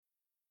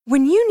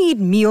When you need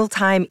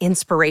mealtime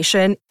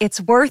inspiration,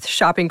 it's worth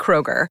shopping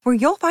Kroger, where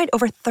you'll find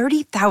over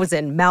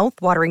 30,000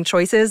 mouth-watering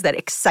choices that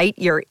excite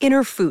your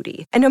inner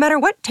foodie. And no matter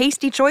what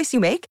tasty choice you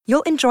make,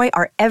 you'll enjoy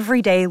our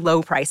everyday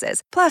low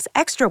prices, plus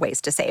extra ways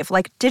to save,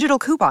 like digital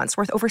coupons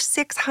worth over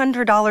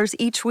 $600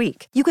 each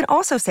week. You can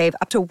also save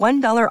up to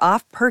 $1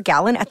 off per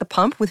gallon at the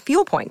pump with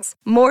fuel points.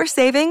 More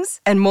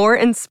savings and more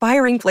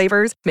inspiring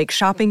flavors make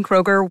shopping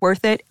Kroger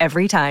worth it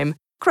every time.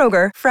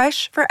 Kroger,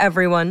 fresh for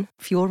everyone.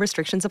 Fuel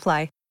restrictions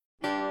apply.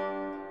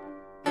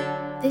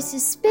 This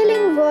is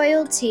Spilling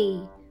Royal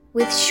Tea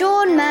with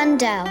Sean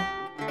Mandel.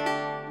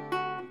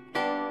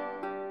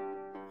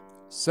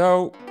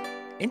 So,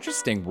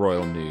 interesting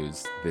royal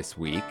news this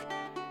week.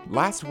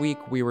 Last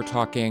week we were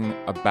talking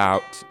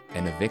about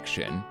an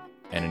eviction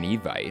and an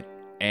evite,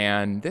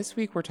 and this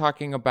week we're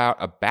talking about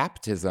a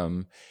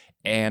baptism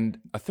and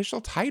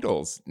official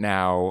titles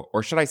now,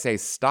 or should I say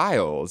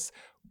styles,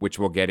 which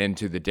we'll get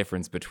into the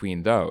difference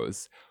between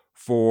those,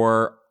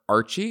 for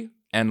Archie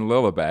and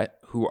Lilibet,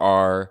 who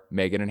are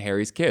Meghan and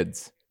Harry's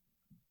kids.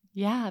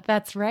 Yeah,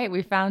 that's right.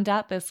 We found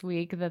out this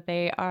week that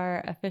they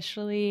are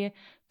officially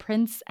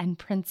prince and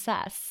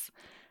princess,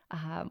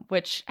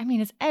 which, I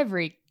mean, is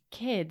every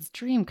kid's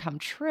dream come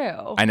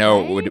true. I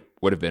know, right? it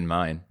would have been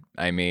mine.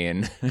 I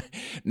mean,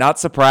 not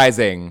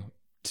surprising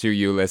to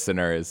you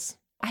listeners.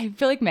 I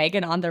feel like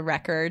Meghan on the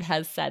record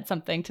has said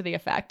something to the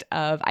effect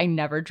of, I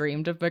never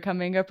dreamed of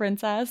becoming a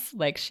princess.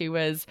 Like she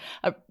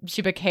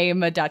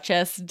became a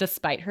duchess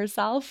despite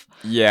herself.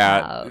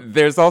 Yeah,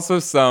 there's also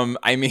some,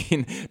 I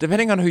mean,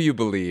 depending on who you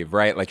believe,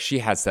 right? Like she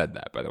has said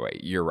that, by the way.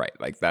 You're right.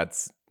 Like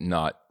that's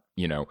not,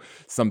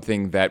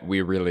 something that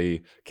we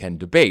really can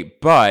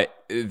debate. But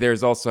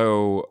there's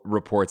also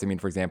reports. I mean,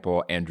 for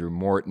example, Andrew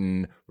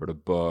Morton wrote a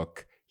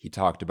book. He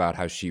talked about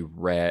how she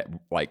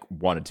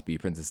wanted to be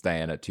Princess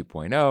Diana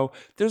 2.0.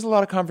 There's a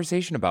lot of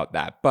conversation about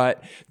that.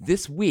 But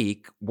this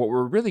week, what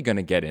we're really going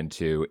to get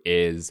into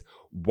is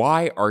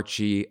why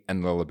Archie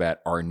and Lilibet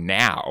are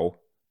now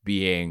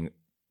being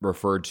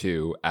referred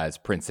to as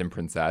Prince and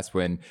Princess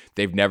when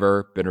they've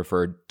never been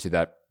referred to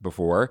that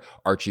before.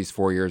 Archie's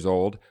 4 years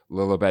old.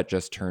 Lilibet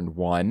just turned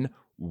 1.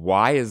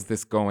 Why is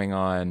this going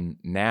on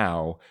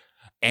now?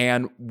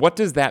 And what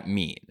does that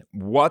mean?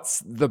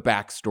 What's the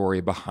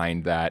backstory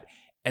behind that?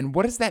 And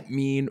what does that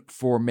mean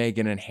for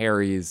Meghan and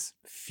Harry's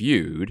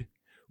feud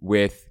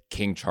with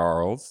King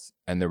Charles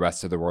and the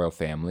rest of the royal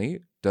family?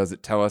 Does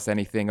it tell us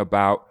anything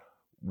about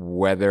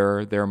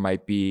whether there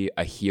might be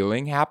a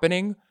healing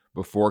happening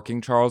before King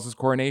Charles's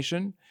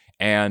coronation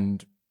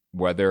and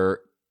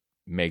whether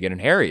Meghan and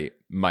Harry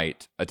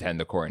might attend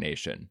the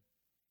coronation?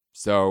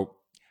 So,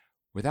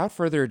 without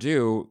further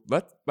ado,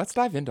 let's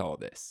dive into all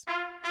this.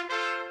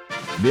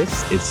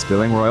 This is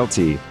Spilling Royal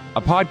Tea,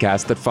 a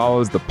podcast that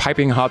follows the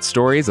piping hot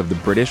stories of the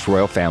British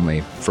royal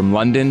family, from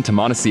London to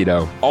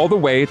Montecito, all the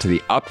way to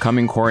the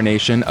upcoming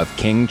coronation of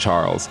King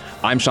Charles.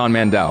 I'm Sean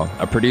Mandel,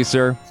 a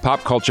producer,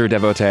 pop culture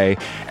devotee,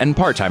 and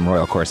part-time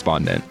royal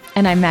correspondent.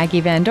 And I'm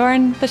Maggie Van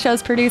Dorn, the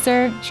show's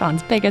producer,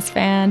 Sean's biggest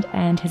fan,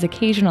 and his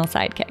occasional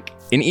sidekick.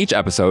 In each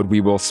episode,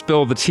 we will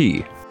spill the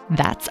tea.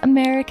 That's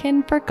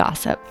American for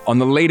gossip. On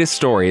the latest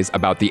stories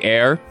about the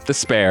heir, the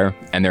spare,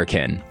 and their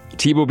kin.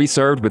 Tea will be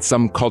served with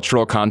some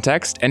cultural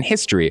context and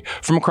history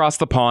from across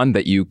the pond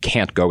that you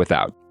can't go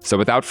without. So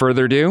without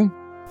further ado,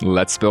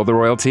 let's spill the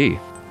royal tea.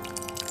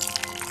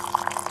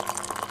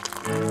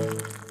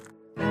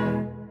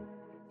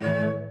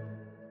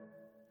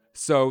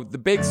 So the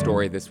big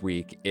story this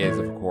week is,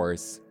 of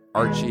course,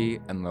 Archie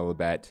and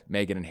Lilibet,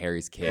 Meghan and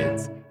Harry's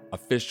kids,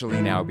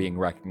 officially now being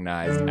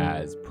recognized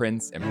as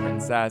Prince and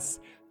Princess.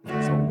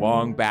 There's a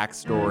long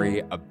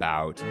backstory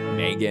about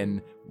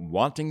Meghan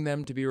wanting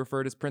them to be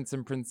referred as Prince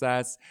and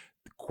Princess,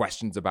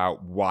 questions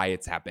about why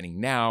it's happening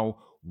now,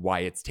 why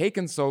it's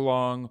taken so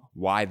long,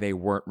 why they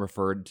weren't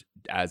referred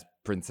as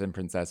Prince and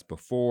Princess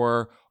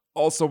before.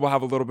 Also, we'll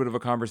have a little bit of a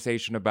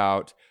conversation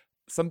about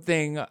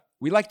something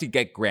we like to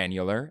get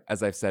granular,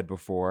 as I've said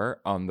before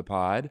on the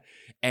pod,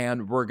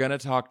 and we're going to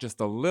talk just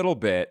a little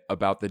bit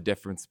about the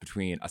difference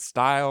between a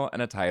style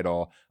and a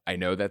title. I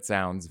know that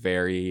sounds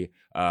very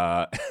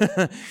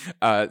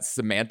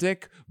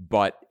semantic,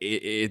 but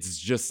it's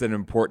just an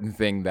important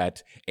thing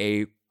that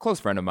a close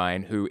friend of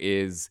mine who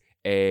is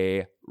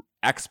an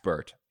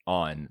expert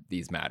on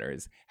these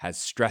matters has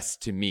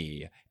stressed to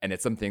me, and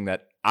it's something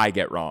that I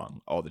get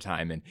wrong all the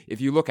time. And if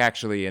you look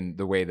actually in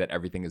the way that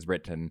everything is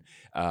written,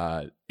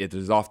 it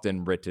is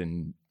often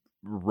written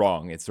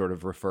wrong. It's sort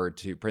of referred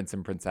to Prince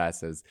and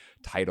Princess as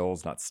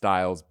titles, not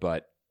styles,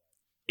 but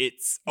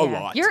it's a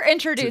lot. You're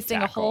introducing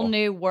a whole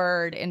new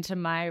word into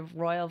my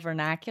royal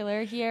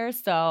vernacular here,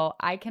 so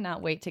I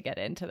cannot wait to get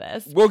into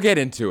this. We'll get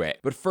into it.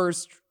 But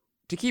first,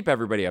 to keep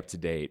everybody up to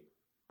date,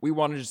 we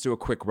want to just do a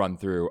quick run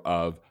through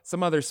of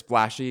some other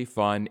splashy,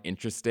 fun,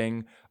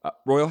 interesting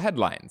royal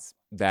headlines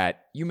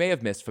that you may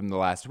have missed from the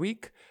last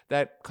week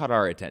that caught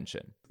our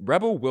attention.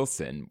 Rebel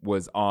Wilson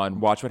was on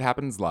Watch What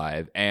Happens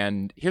Live,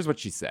 and here's what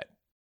she said.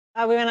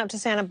 We went up to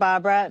Santa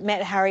Barbara,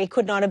 met Harry,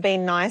 could not have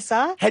been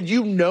nicer. Had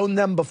you known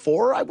them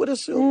before, I would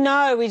assume?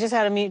 No, we just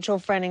had a mutual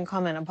friend in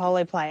common, a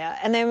polo player.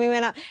 And then we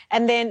went up,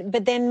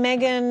 but then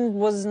Megan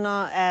was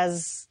not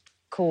as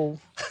cool.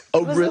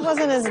 Oh, really? It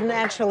wasn't as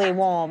naturally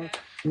warm.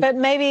 But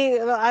maybe,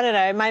 I don't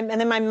know,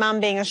 and then my mum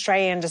being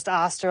Australian just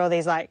asked her all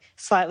these, like,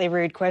 slightly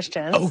rude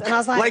questions. Oh, and I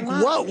was like, like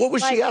what? What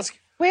was she asking?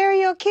 Where are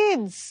your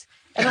kids?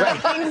 And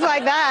like, things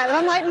like that. And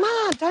I'm like,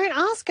 Ma, don't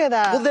ask her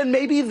that. Well, then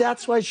maybe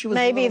that's why she was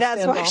Maybe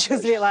that's why she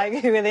was a bit like,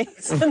 who are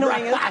these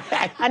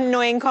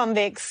annoying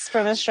convicts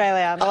from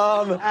Australia?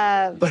 But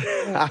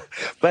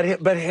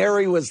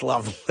Harry was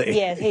lovely.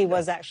 Yeah, he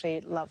was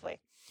actually lovely.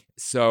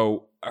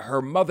 So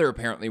her mother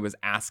apparently was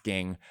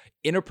asking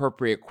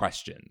inappropriate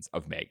questions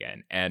of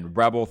Meghan, and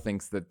Rebel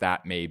thinks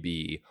that may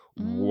be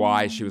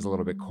why she was a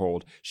little bit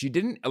cold. She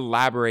didn't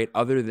elaborate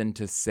other than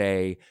to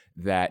say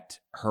that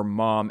her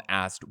mom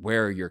asked,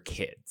 "Where are your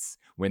kids?"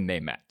 when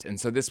they met. And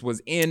so this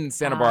was in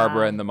Santa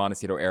Barbara in the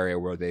Montecito area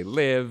where they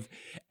live.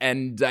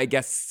 And I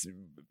guess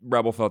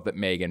Rebel felt that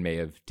Meghan may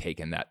have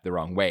taken that the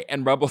wrong way.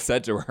 And Rebel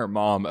said to her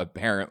mom,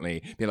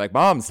 apparently, be like,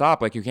 "Mom,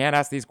 stop. Like, you can't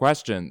ask these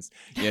questions,"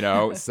 you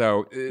know?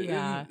 So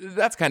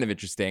that's kind of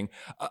interesting.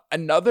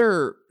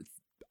 Another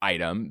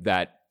item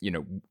that,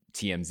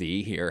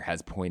 TMZ here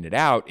has pointed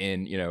out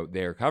in,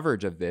 their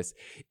coverage of this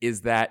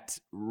is that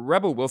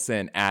Rebel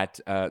Wilson at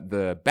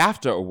the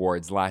BAFTA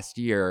Awards last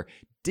year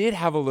did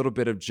have a little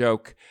bit of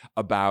joke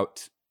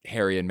about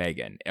Harry and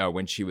Meghan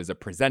when she was a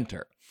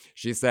presenter.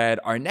 She said,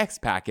 "Our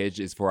next package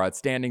is for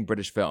outstanding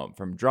British film,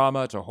 from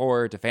drama to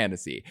horror to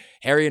fantasy.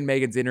 Harry and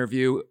Meghan's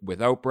interview with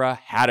Oprah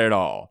had it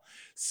all."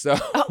 So,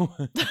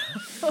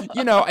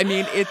 I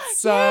mean,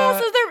 it's...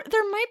 so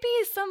there might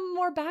be some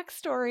more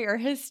backstory or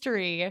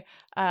history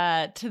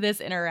to this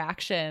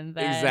interaction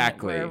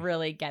that we're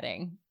really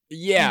getting.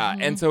 Yeah,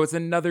 and so it's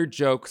another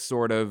joke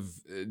sort of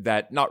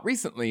that, not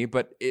recently,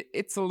 but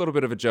it's a little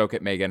bit of a joke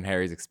at Meghan and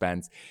Harry's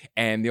expense.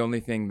 And the only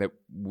thing that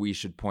we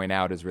should point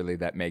out is really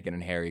that Meghan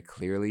and Harry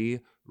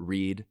clearly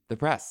read the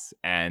press,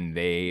 and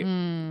they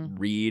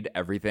read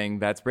everything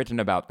that's written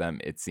about them,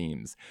 it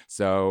seems.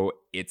 So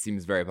it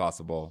seems very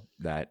possible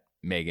that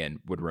Meghan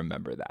would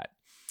remember that.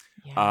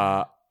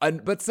 Yeah.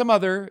 But some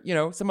other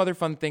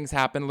fun things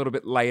happen a little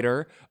bit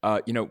lighter.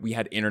 We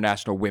had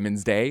International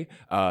Women's Day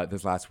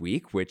this last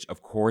week, which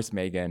of course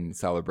Meghan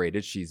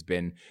celebrated. She's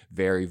been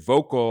very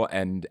vocal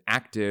and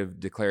active,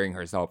 declaring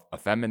herself a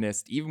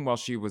feminist, even while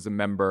she was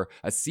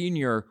a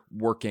senior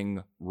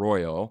working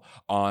royal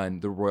on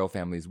the royal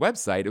family's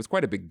website. It was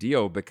quite a big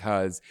deal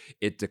because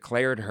it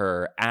declared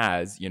her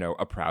as,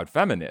 a proud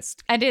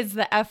feminist. And is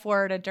the F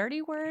word a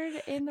dirty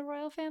word in the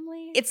royal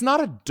family? It's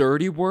not a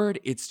dirty word.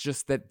 It's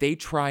just that they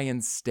try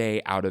and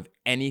stay out of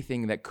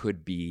anything that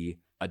could be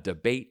a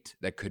debate,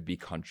 that could be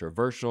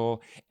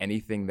controversial,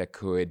 anything that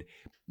could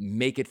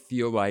make it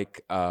feel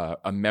like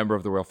a member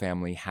of the royal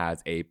family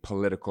has a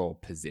political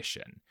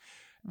position.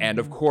 And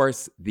of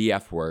course, the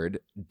F word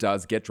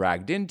does get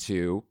dragged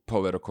into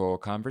political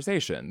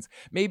conversations.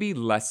 Maybe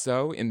less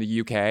so in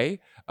the UK,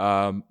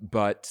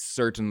 but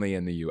certainly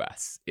in the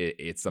US.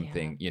 It's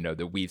something,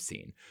 that we've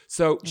seen.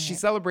 So she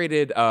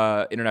celebrated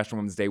International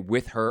Women's Day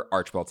with her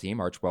Archwell team,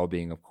 Archwell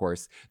being, of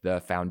course, the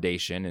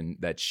foundation and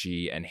that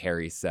she and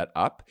Harry set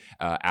up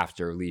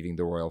after leaving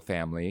the royal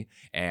family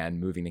and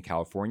moving to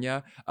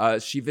California.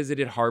 She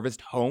visited Harvest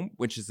Home,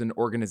 which is an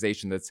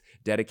organization that's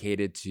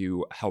dedicated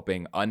to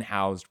helping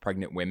unhoused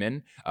pregnant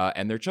women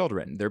and their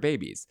children, their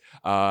babies.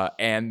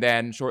 And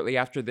then shortly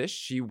after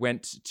this,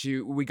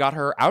 we got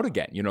her out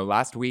again.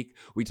 Last week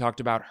we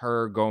talked about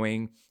her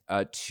going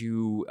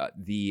to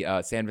the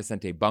San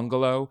Vicente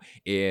Bungalow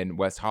in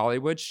West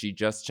Hollywood. She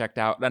just checked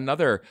out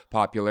another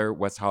popular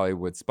West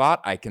Hollywood spot.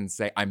 I can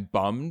say I'm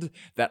bummed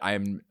that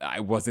I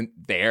wasn't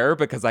there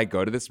because I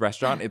go to this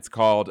restaurant. It's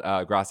called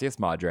Gracias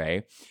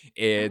Madre.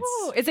 Is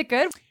it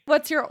good?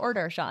 What's your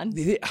order, Sean?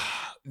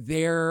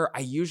 I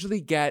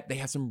usually they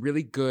have some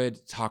really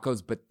good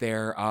tacos, but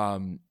they're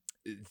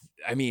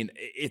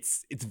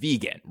it's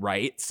vegan,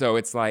 right? So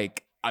it's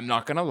like, I'm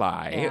not gonna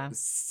lie.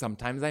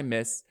 Sometimes I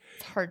miss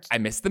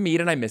the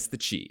meat and I miss the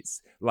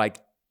cheese. Like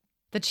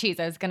the cheese,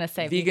 I was gonna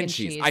say vegan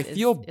cheese. I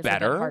feel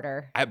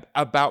better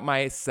about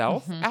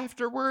myself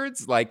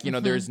afterwards. Like,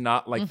 there's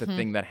not like the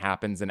thing that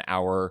happens an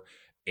hour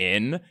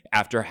in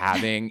after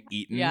having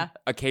eaten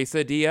a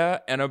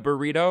quesadilla and a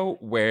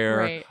burrito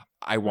where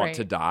I want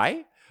to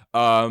die.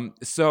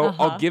 So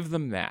I'll give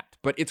them that.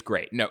 But it's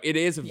great. No, it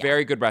is a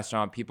very good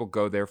restaurant. People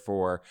go there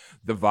for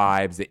the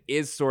vibes. It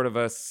is sort of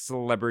a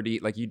celebrity,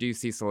 like you do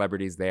see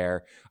celebrities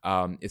there.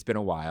 It's been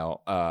a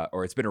while,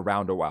 or it's been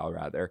around a while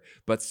rather.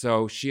 But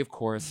so she, of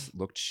course,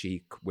 looked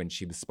chic when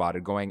she was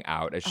spotted going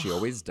out, as she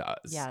always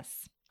does.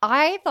 Yes.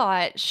 I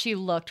thought she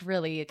looked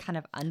really kind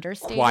of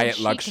understated.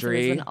 Quiet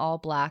luxury. It was an all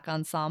black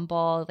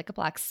ensemble, like a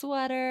black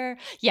sweater.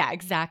 Yeah,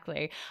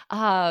 exactly.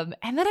 And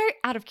then I,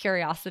 out of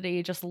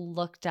curiosity, just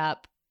looked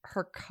up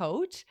her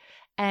coat.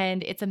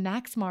 And it's a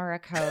Max Mara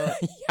coat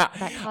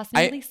that cost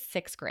nearly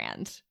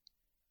 $6,000.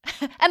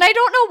 And I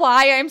don't know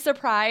why I'm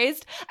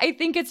surprised. I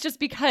think it's just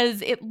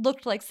because it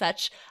looked like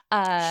such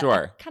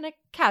Sure. kind of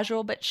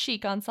casual but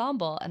chic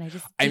ensemble. And I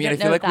just I mean, I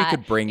didn't feel know like we that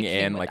could bring it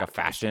came in with like a that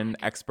price fashion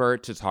tag.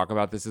 expert to talk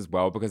about this as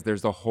well, because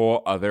there's a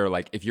whole other,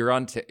 like, if you're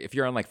on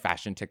like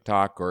fashion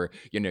TikTok, or,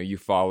 you know, you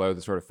follow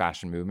the sort of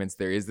fashion movements,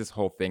 there is this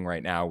whole thing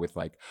right now with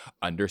like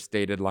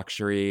understated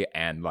luxury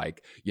and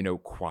like, you know,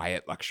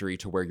 quiet luxury,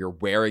 to where you're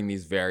wearing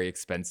these very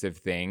expensive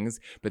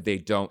things, but they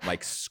don't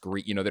like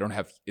scream, you know, they don't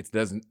have, it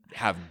doesn't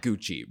have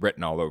Gucci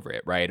written all over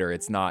it, right? Or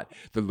it's not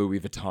the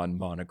Louis Vuitton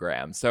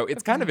monogram. So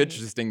it's kind of Right.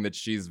 interesting that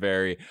she's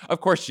very, of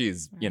course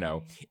she's, you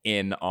know,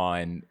 in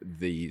on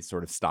the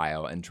sort of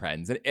style and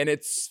trends, and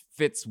it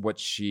fits what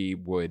she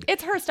would.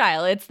 It's her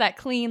style. It's that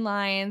clean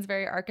lines,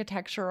 very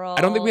architectural.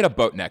 I don't think we had a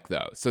boat neck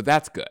though, so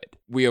that's good.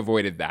 We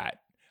avoided that.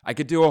 I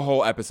could do a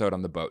whole episode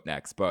on the boat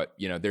necks, but,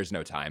 you know, there's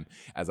no time,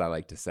 as I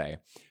like to say.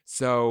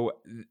 So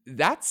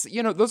that's,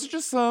 you know, those are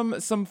just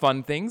some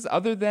fun things.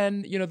 Other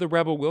than, you know, the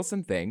Rebel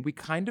Wilson thing, we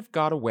kind of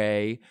got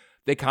away.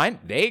 They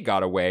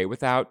got away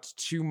without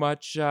too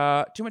much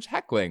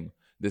heckling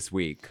this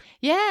week.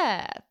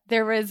 Yeah,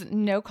 there was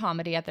no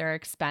comedy at their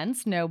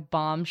expense, no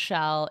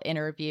bombshell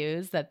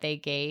interviews that they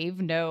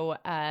gave, no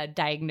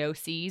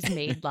diagnoses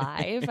made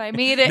live. I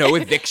mean, No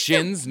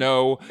evictions,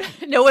 no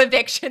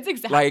evictions.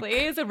 Exactly. Like,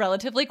 It's a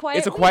relatively quiet.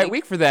 It's a quiet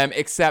week for them,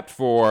 except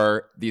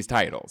for these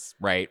titles,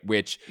 right?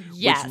 Which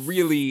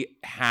really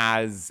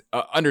has,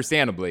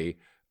 understandably,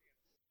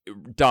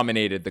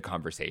 dominated the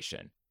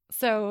conversation.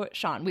 So,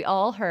 Sean, we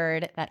all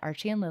heard that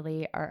Archie and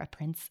Lily are a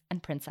prince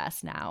and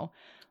princess now.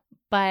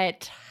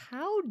 But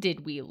how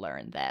did we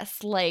learn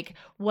this? Like,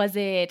 was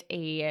it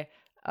a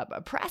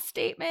press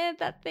statement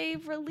that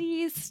they've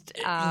released?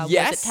 Yes.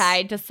 Was it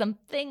tied to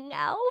something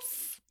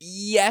else?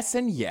 Yes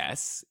and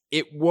yes.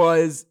 It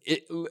was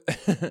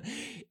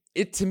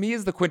it to me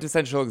is the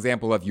quintessential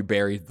example of you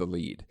buried the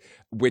lead,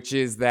 which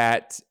is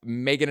that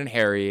Meghan and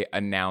Harry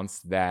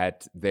announced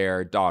that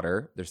their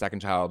daughter, their second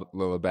child,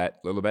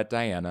 Lilibet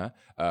Diana,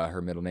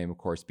 her middle name, of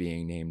course,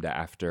 being named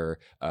after,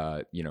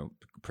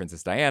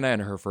 Princess Diana,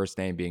 and her first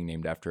name being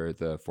named after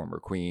the former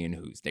queen,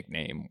 whose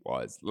nickname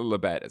was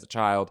Lilibet as a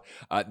child.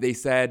 They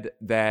said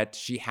that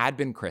she had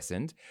been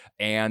christened,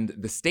 and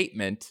the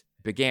statement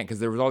began because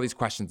there was all these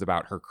questions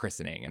about her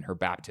christening and her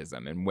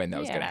baptism and when that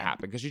was going to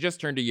happen, because she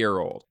just turned a year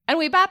old. And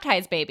we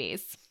baptize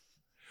babies.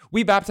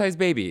 We baptize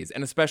babies,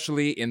 and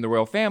especially in the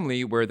royal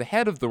family, where the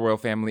head of the royal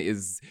family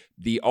is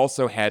the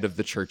also head of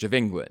the Church of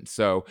England.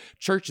 So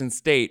church and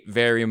state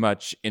very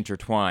much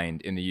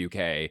intertwined in the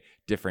UK,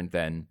 different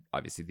than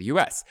obviously the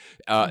US.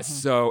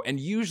 So, and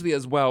usually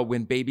as well,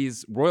 when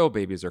royal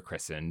babies are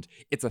christened,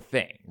 it's a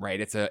thing,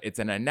 right? It's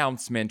an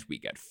announcement. We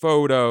get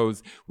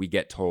photos. We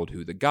get told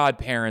who the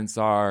godparents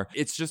are.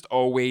 It's just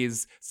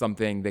always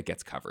something that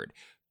gets covered.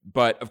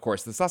 But of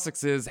course, the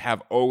Sussexes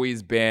have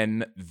always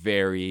been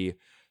very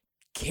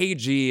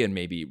cagey and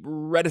maybe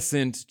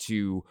reticent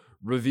to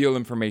reveal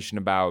information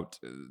about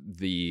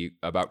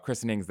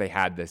christenings. They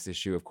had this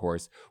issue, of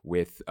course,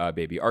 with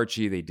baby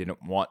Archie. They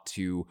didn't want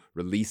to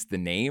release the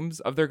names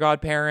of their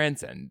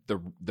godparents, and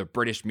the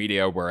British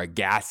media were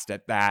aghast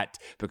at that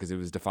because it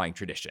was defying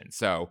tradition.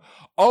 So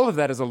all of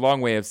that is a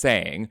long way of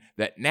saying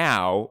that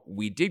now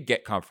we did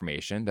get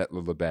confirmation that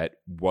Lilibet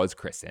was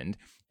christened.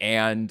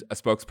 And a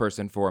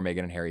spokesperson for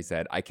Meghan and Harry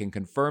said, "I can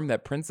confirm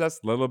that Princess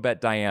Lilibet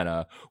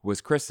Diana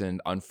was christened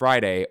on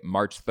Friday,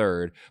 March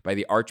 3rd, by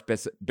the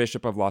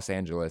Archbishop of Los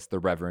Angeles, the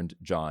Reverend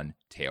John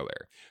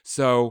Taylor."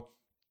 So,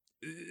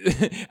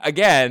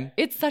 again,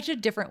 it's such a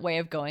different way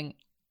of going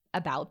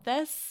about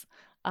this.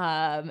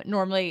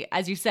 Normally,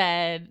 as you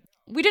said,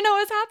 we didn't know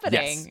what was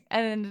happening. Yes.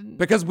 And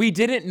because we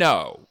didn't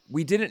know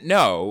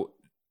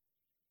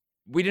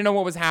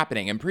what was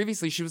happening. And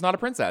previously, she was not a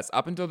princess.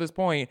 Up until this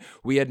point,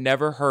 we had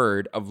never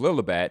heard of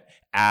Lilibet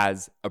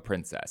as a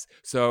princess.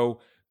 So,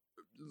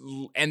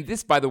 and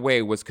this, by the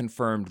way, was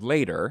confirmed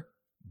later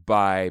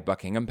by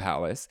Buckingham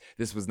Palace.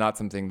 This was not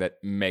something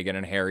that Meghan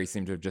and Harry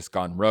seemed to have just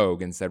gone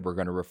rogue and said, we're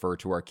going to refer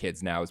to our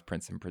kids now as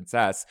prince and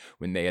princess,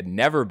 when they had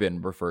never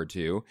been referred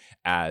to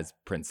as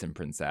prince and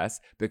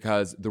princess,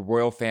 because the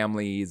royal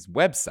family's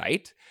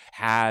website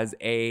has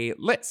a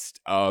list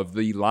of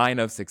the line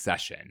of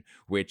succession,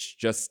 which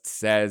just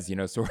says,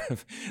 sort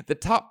of the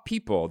top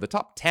people, the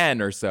top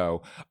 10 or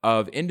so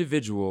of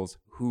individuals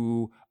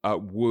who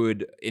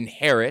would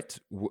inherit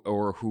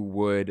or who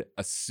would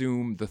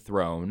assume the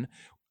throne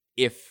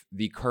if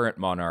the current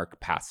monarch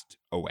passed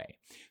away.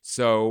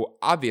 So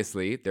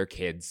obviously their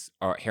kids,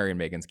 Harry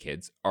and Meghan's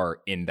kids, are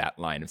in that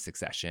line of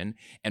succession.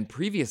 And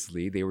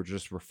previously they were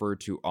just referred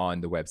to on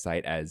the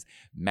website as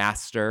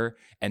Master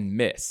and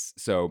Miss.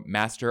 So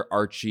Master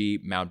Archie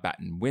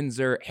Mountbatten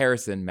Windsor,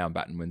 Harrison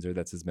Mountbatten Windsor,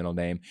 that's his middle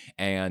name,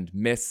 and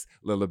Miss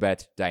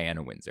Lilibet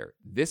Diana Windsor.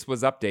 This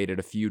was updated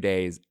a few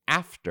days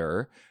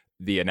after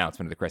the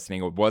announcement of the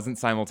christening. It wasn't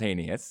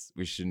simultaneous,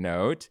 we should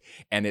note.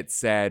 And it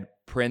said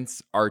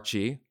Prince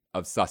Archie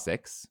of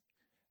Sussex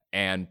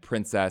and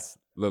Princess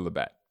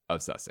Lilibet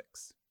of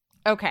Sussex.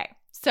 Okay,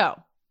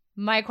 so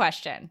my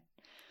question.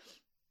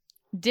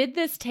 Did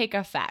this take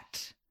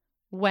effect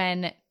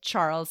when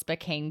Charles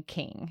became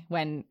king,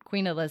 when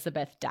Queen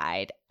Elizabeth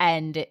died.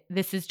 And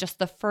this is just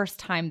the first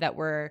time that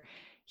we're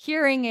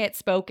hearing it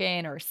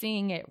spoken or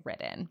seeing it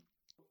written.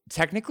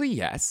 Technically,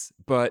 yes,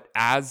 but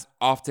as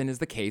often is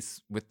the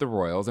case with the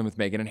royals and with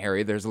Meghan and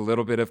Harry, there's a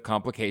little bit of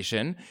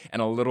complication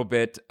and a little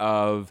bit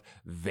of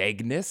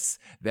vagueness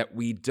that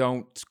we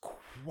don't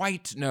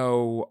quite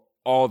know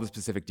all the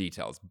specific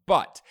details.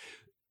 But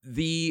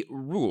the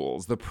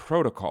rules, the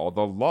protocol,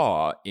 the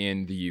law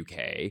in the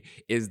UK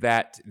is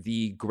that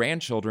the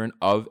grandchildren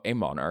of a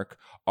monarch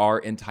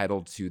are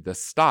entitled to the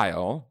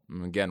style.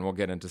 Again, we'll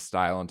get into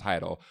style and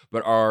title,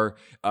 but are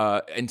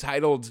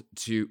entitled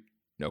to,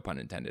 no pun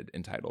intended,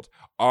 entitled,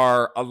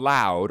 are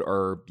allowed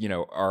or,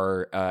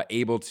 are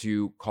able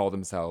to call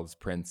themselves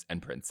prince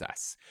and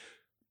princess.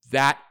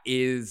 That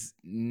is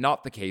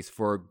not the case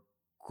for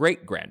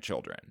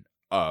great-grandchildren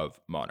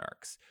of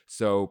monarchs.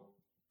 So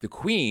the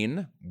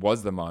Queen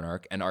was the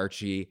monarch, and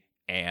Archie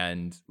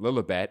and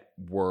Lilibet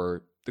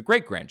were the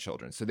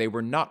great-grandchildren. So they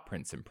were not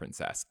prince and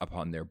princess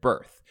upon their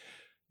birth.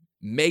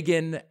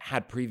 Meghan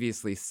had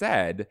previously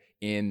said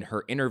in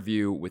her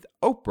interview with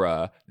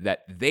Oprah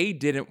that they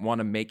didn't want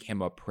to make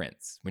him a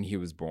prince when he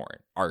was born,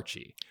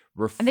 Archie.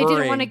 And they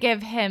didn't want to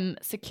give him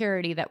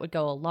security that would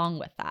go along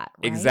with that,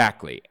 right?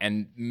 Exactly.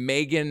 And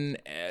Meghan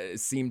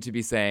seemed to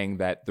be saying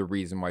that the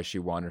reason why she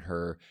wanted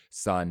her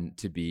son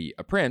to be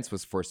a prince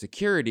was for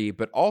security,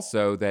 but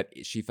also that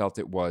she felt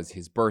it was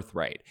his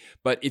birthright.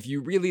 But if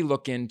you really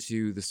look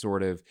into the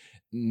sort of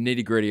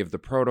nitty-gritty of the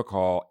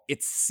protocol,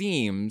 it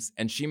seems,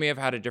 and she may have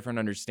had a different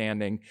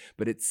understanding,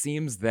 but it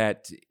seems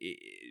that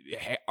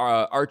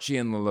Archie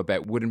and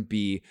Lilibet wouldn't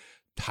be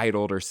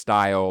titled or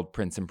styled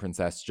prince and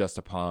princess just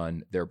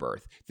upon their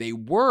birth. They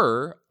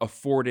were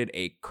afforded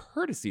a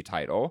courtesy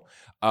title.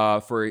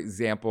 For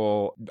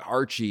example,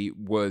 Archie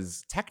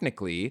was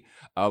technically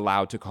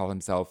allowed to call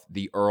himself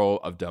the Earl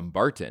of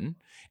Dumbarton,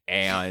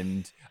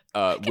 and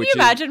can you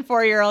imagine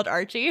 4-year-old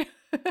Archie?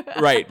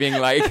 Right, being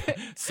like,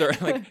 sir,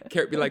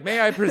 be like, may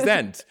I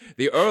present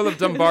the Earl of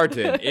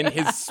Dumbarton in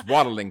his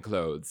swaddling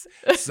clothes?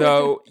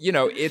 So,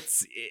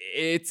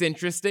 it's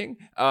interesting.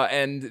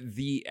 And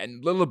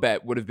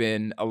Lilibet would have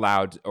been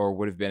allowed, or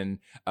would have been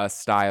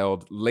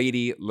styled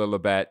Lady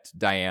Lilibet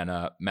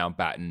Diana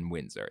Mountbatten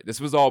Windsor.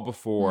 This was all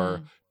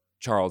before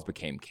Charles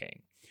became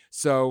king.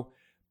 So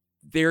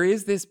there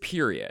is this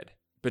period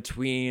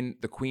between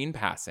the Queen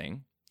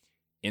passing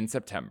in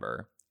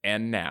September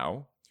and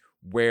now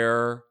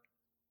where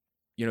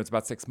it's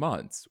about 6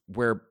 months,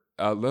 where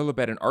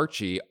Lilibet and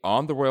Archie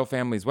on the royal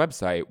family's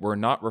website were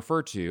not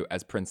referred to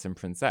as prince and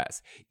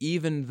princess,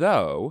 even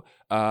though,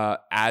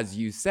 as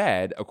you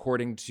said,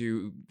 according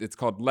to, it's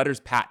called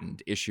Letters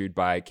Patent, issued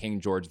by King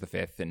George V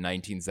in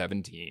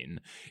 1917.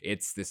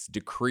 It's this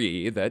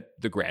decree that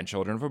the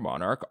grandchildren of a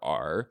monarch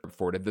are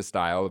afforded the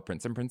style of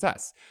prince and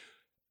princess.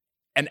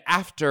 And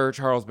after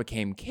Charles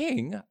became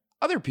king,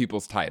 other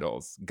people's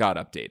titles got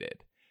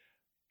updated.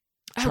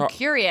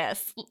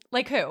 Curious.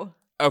 Like who?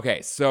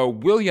 Okay, so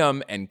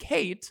William and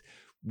Kate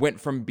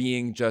went from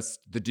being just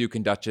the Duke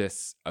and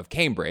Duchess of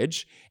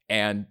Cambridge,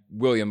 and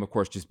William, of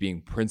course, just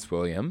being Prince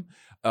William,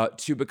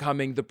 to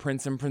becoming the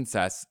Prince and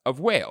Princess of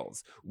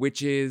Wales,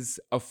 which is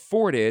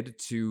afforded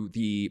to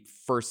the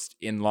first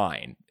in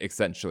line,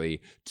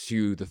 essentially,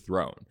 to the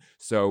throne.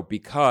 So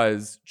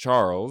because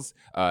Charles,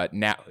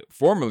 now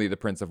formerly the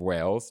Prince of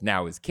Wales,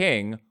 now is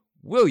king,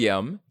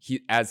 William,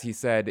 as he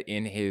said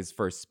in his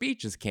first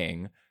speech as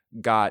king,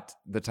 got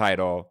the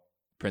title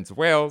Prince of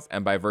Wales,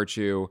 and by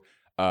virtue,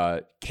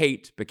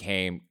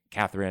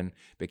 Catherine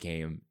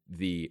became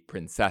the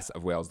Princess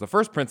of Wales, the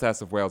first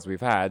Princess of Wales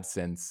we've had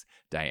since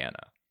Diana.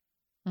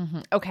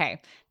 Mm-hmm.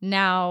 Okay.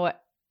 Now,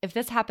 if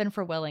this happened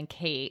for Will and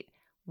Kate,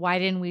 why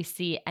didn't we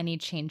see any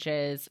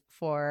changes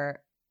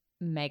for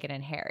Meghan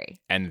and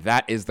Harry? And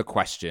that is the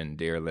question,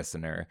 dear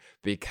listener,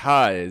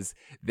 because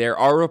there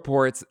are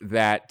reports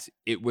that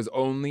it was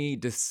only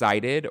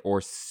decided or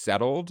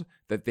settled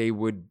that they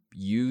would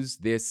use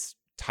this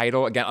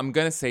title. Again, I'm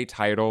going to say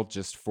title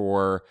just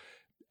for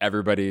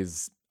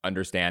everybody's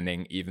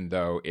understanding, even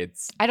though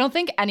it's... I don't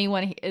think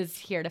anyone is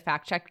here to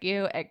fact check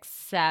you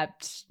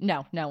except...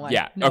 No one.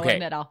 Yeah, no okay,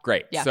 one at all.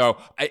 Great. Yeah. So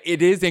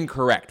it is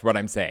incorrect what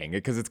I'm saying,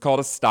 because it's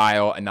called a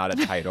style and not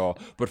a title,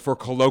 but for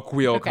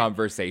colloquial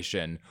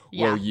conversation,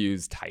 we'll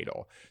use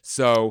title.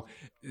 So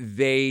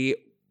there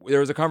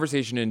was a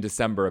conversation in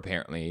December,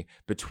 apparently,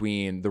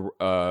 between the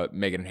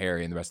Meghan and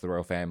Harry and the rest of the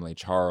royal family,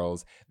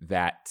 Charles,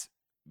 that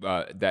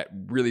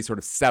really sort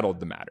of settled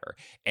the matter.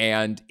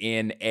 And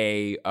in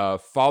a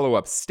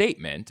follow-up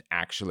statement,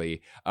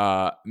 actually,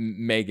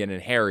 Meghan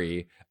and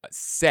Harry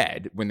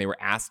said, when they were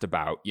asked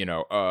about,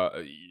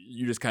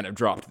 you just kind of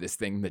dropped this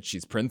thing that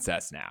she's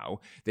princess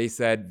now, they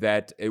said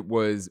that it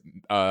was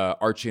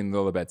Archie and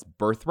Lilibet's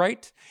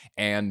birthright,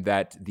 and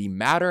that the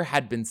matter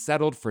had been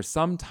settled for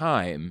some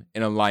time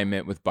in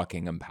alignment with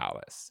Buckingham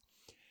Palace.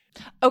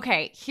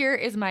 Okay, here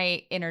is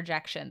my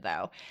interjection,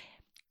 though.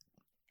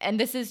 And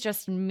this is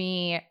just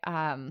me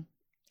kind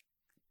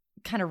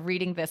of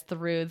reading this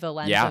through the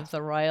lens of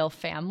the royal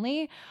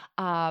family.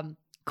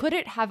 Could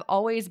it have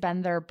always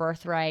been their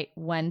birthright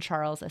when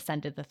Charles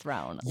ascended the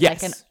throne?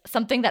 Yes. Like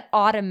something that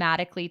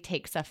automatically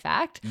takes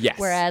effect? Yes.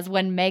 Whereas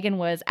when Meghan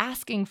was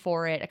asking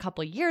for it a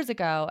couple years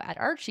ago at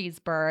Archie's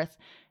birth,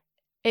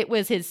 it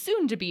was his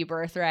soon-to-be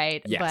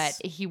birthright, Yes.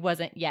 but he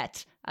wasn't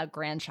yet a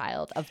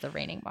grandchild of the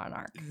reigning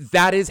monarch.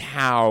 That is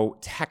how,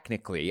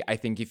 technically, I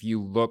think if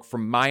you look,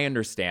 from my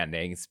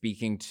understanding,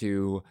 speaking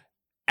to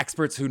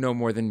experts who know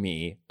more than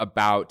me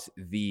about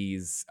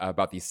these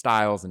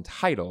styles and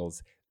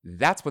titles,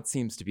 that's what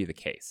seems to be the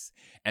case.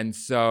 And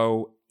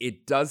so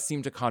it does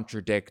seem to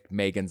contradict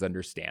Meghan's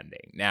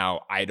understanding.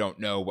 Now, I don't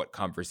know what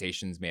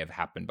conversations may have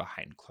happened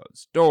behind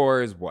closed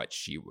doors, what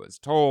she was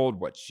told,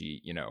 what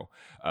she,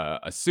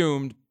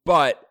 assumed,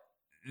 but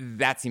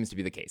that seems to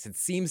be the case. It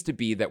seems to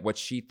be that what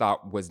she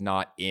thought was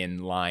not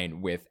in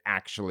line with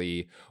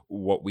actually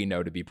what we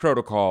know to be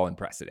protocol and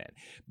precedent.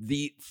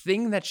 The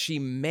thing that she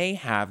may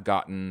have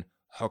gotten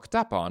hooked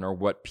up on, or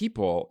what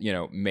people,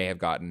 may have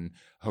gotten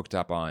hooked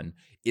up on,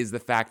 is the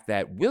fact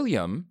that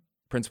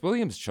Prince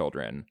William's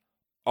children,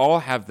 all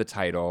have the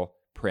title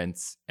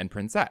Prince and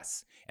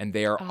Princess. And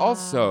they are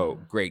also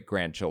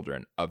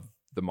great-grandchildren of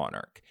the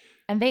monarch.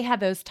 And they had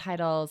those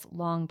titles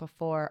long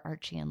before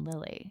Archie and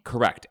Lily.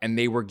 Correct. And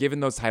they were given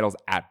those titles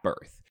at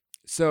birth.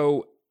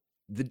 So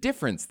the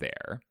difference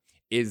there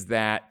is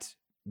that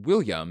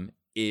William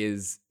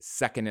is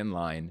second in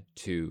line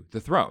to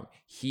the throne.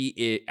 He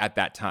is, at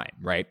that time,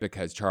 right?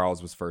 Because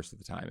Charles was first at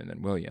the time and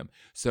then William.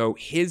 So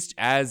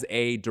as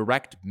a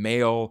direct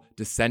male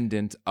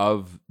descendant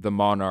of the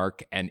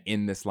monarch and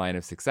in this line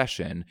of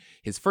succession,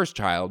 his first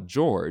child,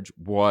 George,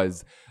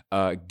 was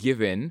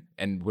given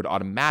and would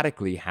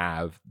automatically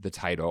have the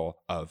title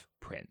of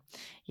prince.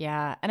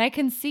 Yeah. And I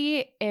can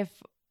see if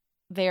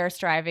they are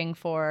striving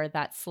for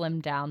that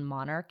slimmed down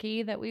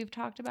monarchy that we've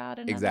talked about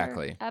in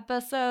other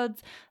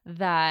episodes,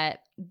 that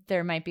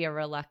there might be a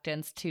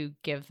reluctance to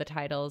give the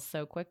titles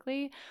so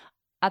quickly.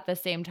 At the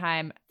same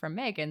time, from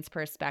Meghan's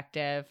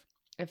perspective,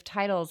 if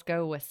titles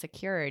go with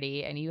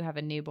security and you have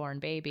a newborn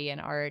baby and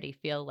already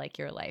feel like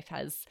your life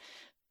has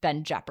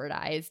been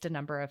jeopardized a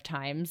number of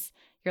times,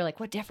 you're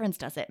like, what difference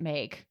does it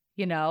make?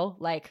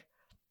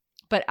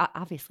 But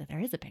obviously there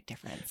is a big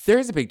difference. There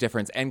is a big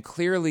difference. And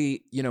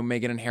clearly,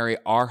 Meghan and Harry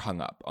are hung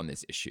up on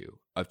this issue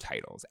of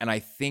titles. And I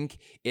think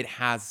it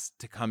has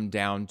to come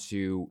down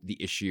to the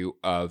issue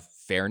of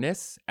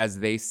fairness as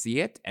they see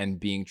it and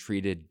being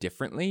treated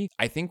differently.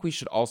 I think we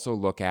should also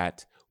look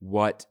at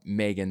what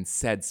Meghan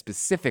said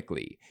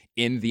specifically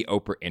in the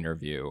Oprah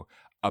interview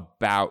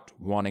about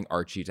wanting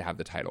Archie to have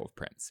the title of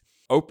prince.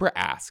 Oprah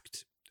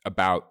asked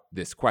about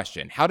this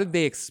question. How did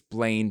they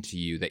explain to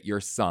you that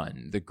your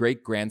son, the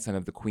great-grandson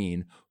of the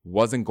Queen,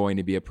 wasn't going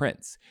to be a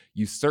prince?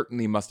 You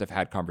certainly must have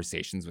had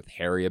conversations with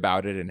Harry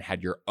about it and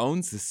had your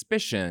own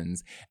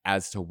suspicions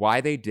as to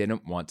why they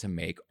didn't want to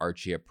make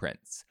Archie a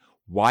prince.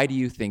 Why do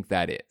you think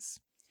that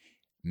is?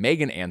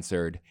 Meghan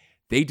answered,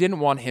 they didn't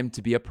want him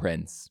to be a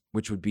prince,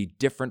 which would be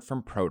different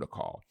from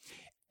protocol,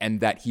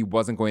 and that he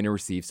wasn't going to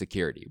receive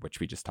security, which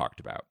we just talked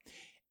about.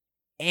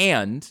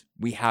 And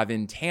we have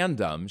in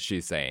tandem,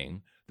 she's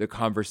saying, the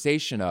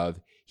conversation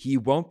of he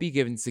won't be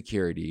given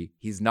security,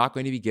 he's not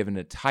going to be given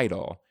a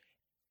title,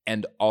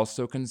 and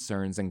also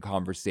concerns and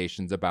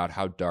conversations about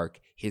how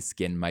dark his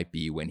skin might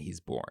be when he's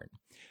born.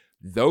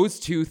 Those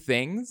two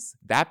things,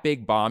 that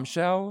big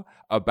bombshell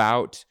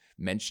about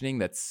mentioning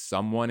that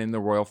someone in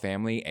the royal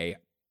family, a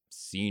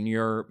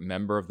senior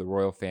member of the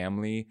royal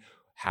family,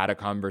 had a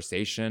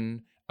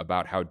conversation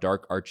about how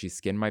dark Archie's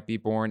skin might be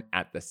born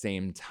at the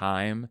same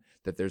time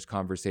that there's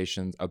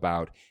conversations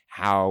about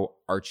how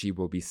Archie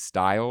will be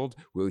styled.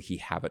 Will he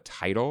have a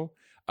title?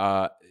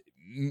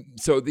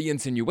 So the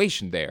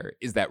insinuation there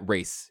is that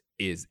race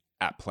is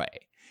at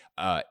play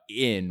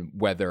in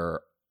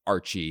whether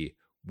Archie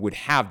would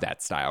have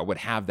that style, would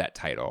have that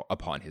title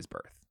upon his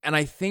birth. And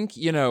I think,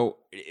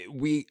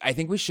 I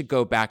think we should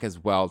go back as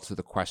well to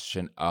the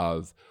question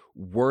of,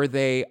 were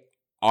they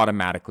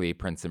automatically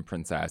prince and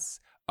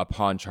princess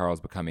upon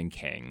Charles becoming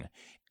king,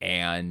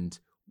 and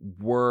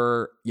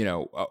were,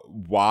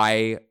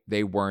 why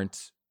they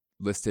weren't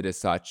listed as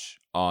such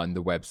on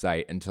the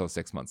website until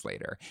 6 months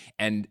later.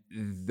 And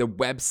the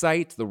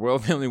website, the royal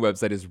family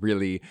website, is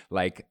really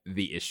like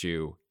the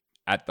issue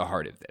at the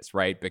heart of this,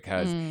 right?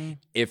 Because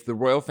if the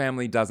royal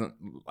family doesn't,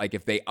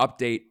 if they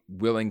update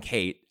Will and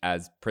Kate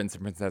as Prince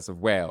and Princess of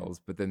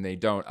Wales, but then they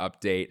don't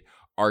update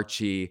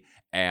Archie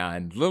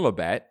and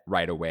Lilibet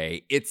right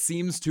away, it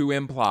seems to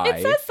imply...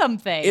 It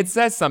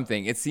says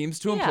something. It seems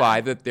to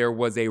imply that there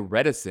was a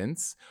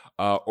reticence,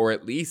 or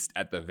at least,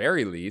 at the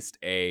very least,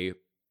 a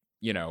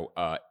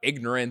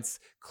ignorance,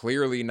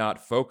 clearly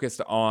not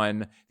focused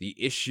on the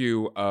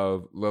issue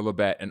of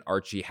Lilibet and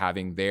Archie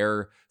having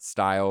their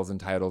styles and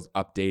titles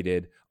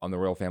updated on the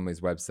royal family's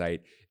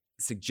website,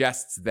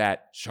 suggests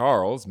that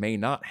Charles may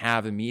not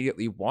have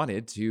immediately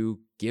wanted to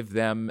give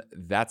them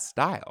that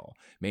style,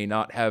 may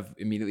not have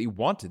immediately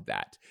wanted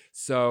that.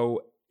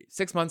 So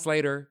 6 months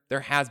later, there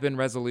has been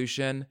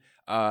resolution.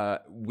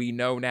 We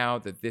know now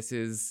that this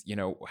is,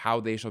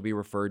 how they shall be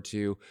referred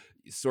to.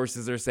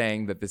 sources are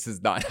saying that this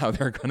is not how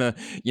they're going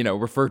to,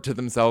 refer to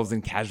themselves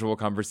in casual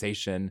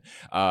conversation.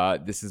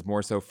 This is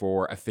more so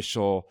for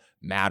official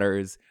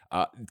matters.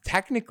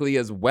 Technically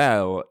as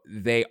well,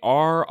 they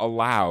are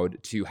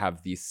allowed to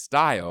have the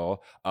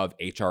style of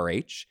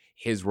HRH,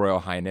 His Royal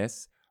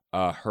Highness,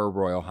 Her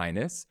Royal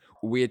Highness,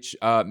 which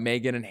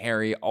Meghan and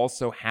Harry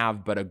also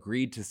have but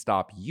agreed to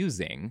stop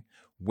using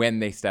when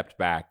they stepped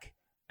back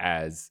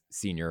as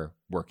senior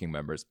working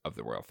members of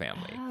the royal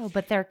family. Oh,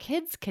 but their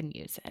kids can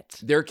use it.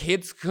 Their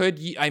kids could,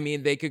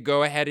 they could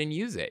go ahead and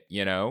use it,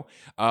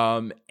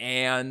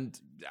 and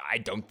I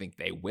don't think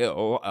they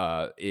will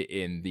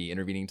in the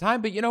intervening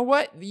time. But you know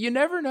what? You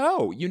never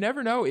know. You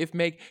never know if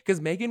because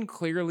Meghan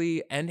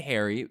clearly and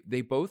Harry,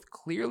 they both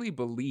clearly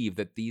believe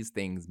that these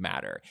things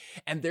matter.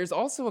 And there's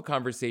also a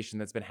conversation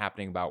that's been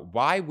happening about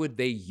why would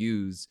they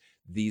use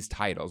these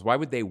titles? Why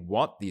would they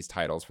want these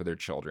titles for their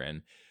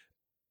children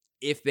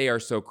if they are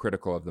so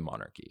critical of the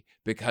monarchy?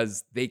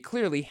 Because they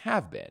clearly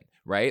have been,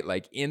 right?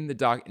 Like in the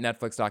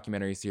Netflix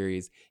documentary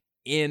series,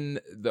 in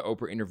the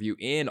Oprah interview,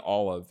 in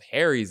all of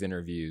Harry's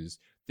interviews,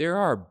 there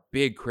are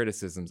big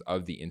criticisms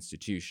of the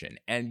institution.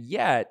 And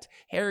yet,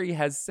 Harry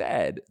has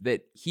said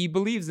that he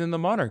believes in the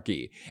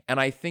monarchy. And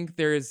I think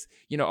there's,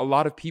 a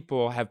lot of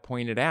people have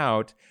pointed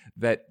out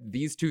that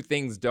these two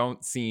things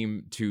don't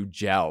seem to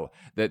gel,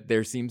 that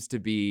there seems to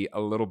be a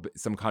little bit,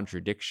 some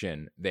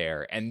contradiction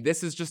there. And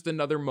this is just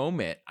another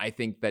moment, I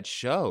think, that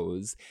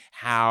shows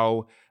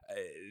how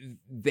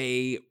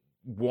Meghan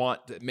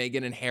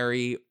and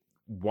Harry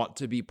want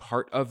to be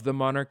part of the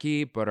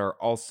monarchy, but are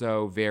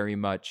also very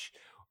much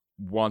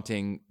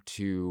wanting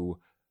to,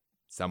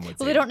 some would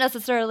say, they don't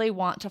necessarily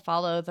want to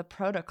follow the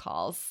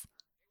protocols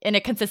in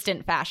a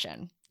consistent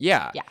fashion.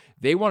 Yeah.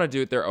 They want to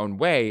do it their own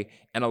way.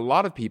 And a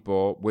lot of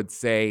people would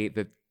say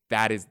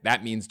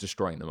that means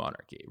destroying the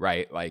monarchy,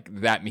 right? Like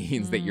that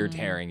means that you're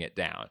tearing it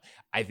down.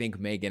 I think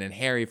Meghan and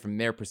Harry, from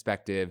their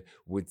perspective,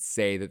 would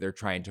say that they're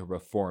trying to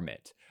reform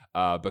it.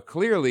 But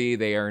clearly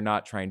they are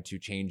not trying to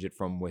change it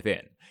from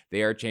within.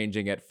 They are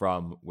changing it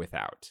from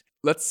without.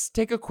 Let's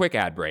take a quick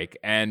ad break.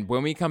 And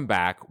when we come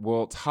back,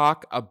 we'll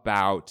talk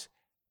about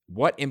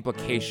what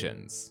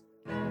implications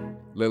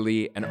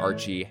Lily and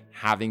Archie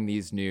having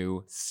these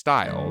new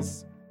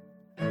styles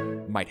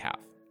might have.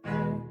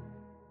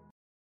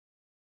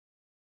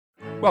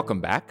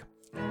 Welcome back.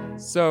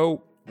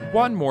 So,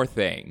 one more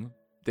thing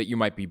that you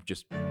might be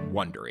just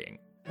wondering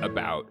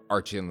about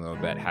Archie and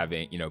Lilibet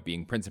having,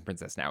 being prince and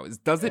princess now is,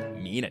 does it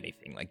mean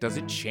anything? Like, does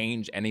it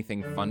change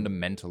anything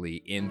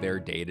fundamentally in their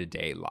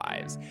day-to-day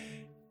lives?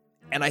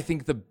 And I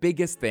think the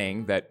biggest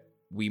thing that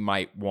we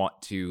might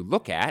want to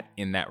look at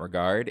in that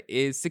regard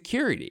is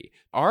security.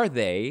 Are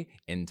they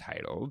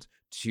entitled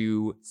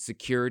to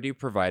security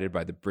provided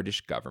by the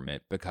British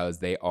government because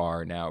they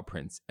are now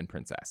prince and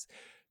princess?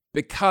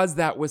 Because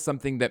that was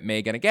something that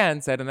Meghan,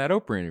 again, said in that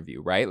Oprah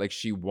interview, right? Like,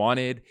 she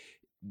wanted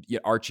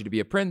Archie to be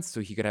a prince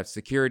so he could have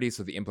security.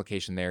 So the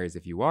implication there is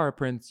if you are a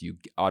prince, you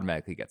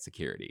automatically get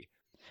security.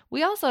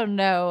 We also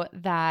know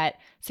that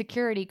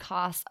security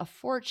costs a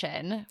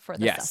fortune for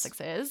the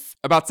Sussexes.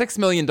 About $6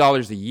 million a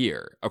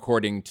year,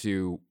 according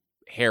to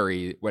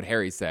Harry, what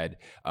Harry said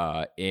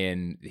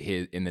in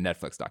the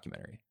Netflix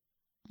documentary.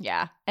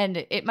 Yeah, and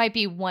it might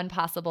be one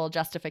possible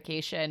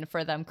justification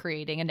for them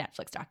creating a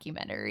Netflix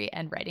documentary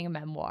and writing a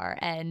memoir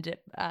and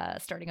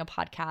starting a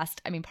podcast.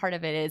 I mean, part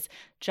of it is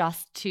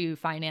just to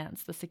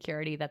finance the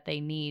security that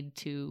they need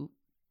to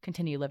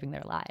continue living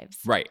their lives.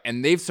 Right.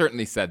 And they've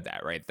certainly said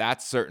that, right?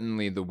 That's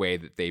certainly the way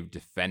that they've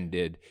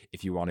defended,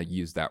 if you want to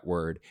use that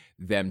word,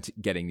 them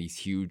getting these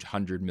huge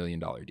 $100 million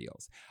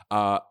deals.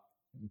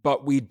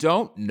 But we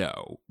don't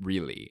know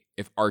really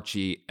if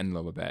Archie and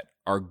Lilibet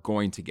are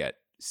going to get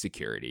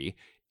security.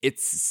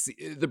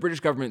 The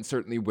British government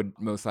certainly would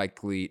most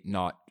likely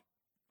not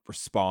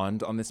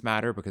respond on this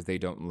matter because they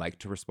don't like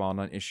to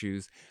respond on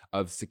issues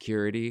of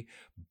security,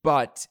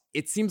 but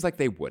it seems like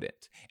they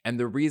wouldn't. And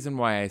the reason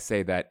why I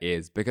say that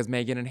is because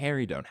Meghan and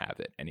Harry don't have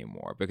it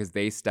anymore, because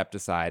they stepped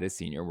aside as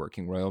senior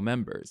working royal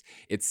members.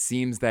 It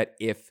seems that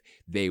if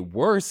they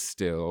were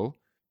still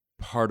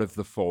part of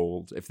the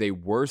fold, if they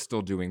were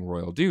still doing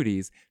royal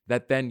duties,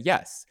 that then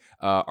yes,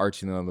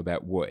 Archie and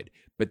Lilibet would.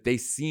 But they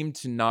seem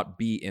to not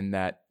be in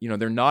that,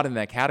 they're not in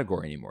that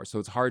category anymore. So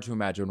it's hard to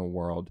imagine a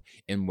world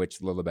in which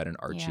Lilibet and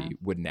Archie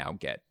would now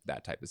get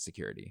that type of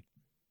security.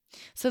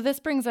 So this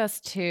brings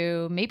us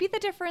to maybe the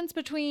difference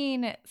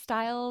between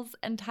styles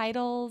and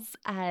titles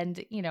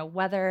and,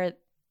 whether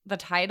the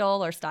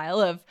title or style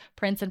of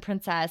prince and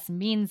princess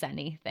means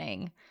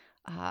anything,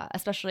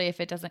 especially if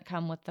it doesn't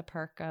come with the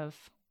perk of,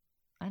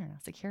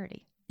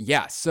 security.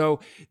 Yeah. So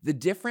the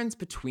difference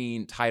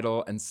between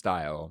title and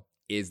style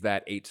is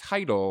that a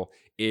title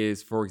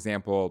is, for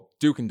example,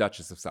 Duke and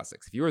Duchess of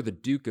Sussex. If you are the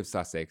Duke of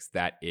Sussex,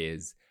 that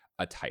is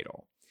a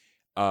title.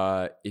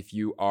 If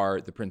you are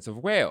the Prince of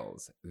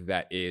Wales,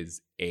 that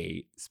is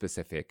a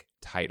specific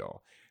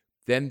title.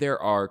 Then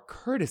there are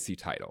courtesy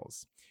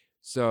titles.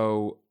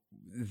 So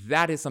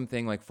that is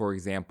something like, for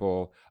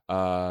example,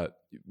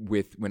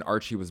 with when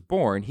Archie was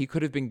born, he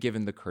could have been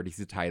given the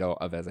courtesy title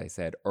of, as I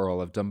said,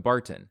 Earl of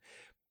Dumbarton.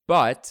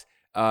 But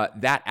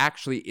that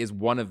actually is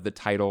one of the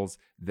titles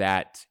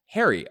that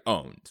Harry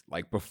owned,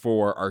 like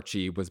before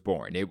Archie was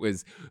born. It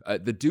was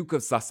the Duke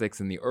of Sussex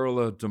and the Earl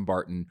of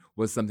Dumbarton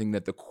was something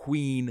that the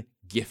Queen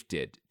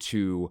gifted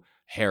to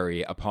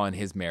Harry upon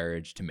his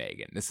marriage to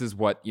Meghan. This is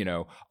what,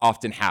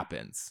 often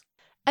happens.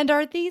 And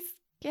are these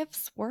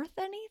gifts worth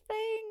anything?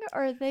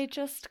 Or are they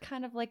just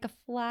kind of like a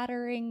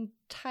flattering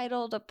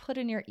title to put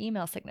in your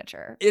email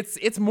signature?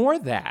 It's more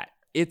that.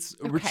 It's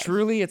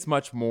Okay. it's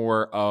much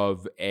more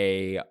of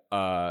a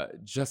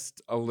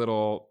just a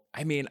little,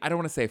 I mean, I don't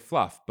want to say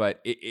fluff, but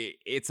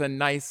it's a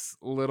nice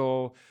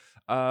little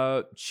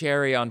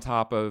cherry on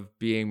top of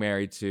being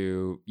married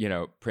to,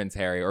 Prince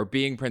Harry, or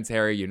being Prince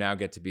Harry. You now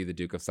get to be the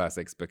Duke of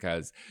Sussex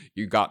because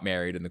you got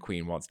married and the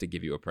Queen wants to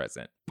give you a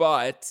present.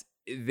 But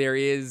there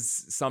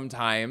is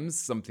sometimes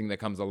something that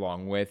comes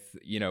along with,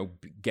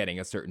 getting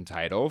a certain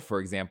title.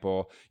 For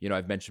example,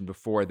 I've mentioned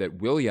before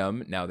that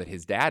William, now that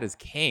his dad is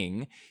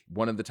king,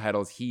 one of the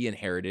titles he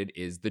inherited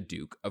is the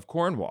Duke of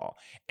Cornwall.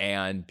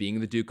 And being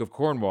the Duke of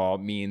Cornwall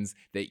means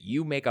that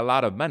you make a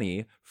lot of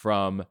money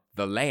from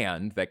the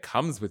land that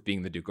comes with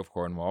being the Duke of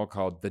Cornwall,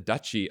 called the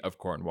Duchy of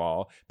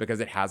Cornwall, because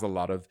it has a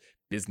lot of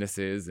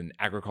businesses and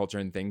agriculture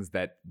and things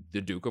that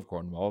the Duke of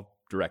Cornwall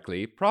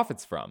directly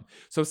profits from.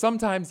 So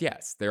sometimes,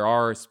 yes, there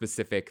are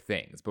specific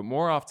things, but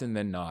more often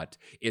than not,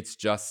 it's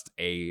just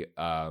a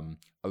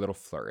little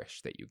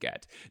flourish that you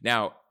get.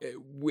 Now,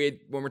 when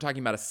we're talking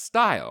about a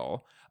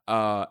style,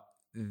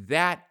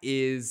 that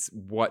is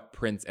what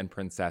Prince and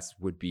Princess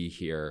would be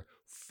here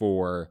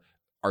for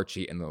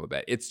Archie and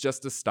Lilibet. It's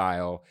just a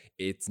style.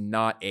 It's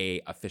not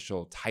a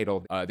official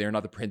title. They're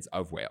not the Prince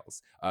of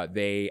Wales.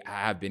 They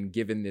have been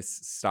given this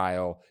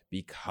style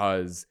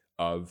because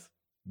of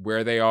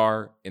where they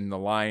are in the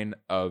line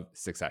of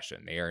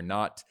succession. They are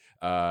not,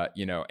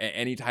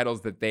 any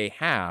titles that they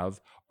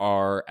have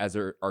are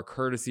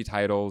courtesy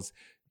titles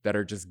that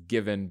are just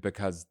given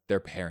because their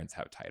parents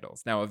have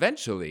titles. Now,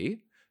 eventually,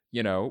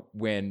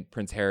 when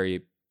Prince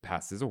Harry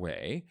passes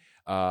away,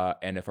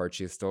 and if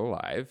Archie is still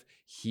alive,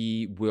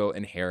 he will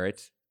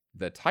inherit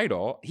the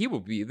title. He will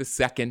be the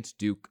second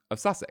Duke of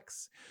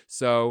Sussex.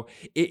 So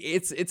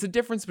it's a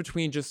difference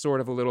between just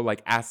sort of a little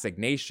like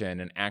assignation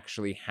and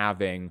actually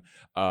having,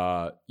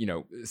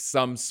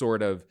 some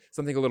sort of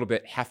something a little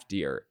bit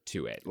heftier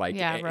to it. Like,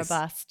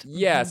 Robust.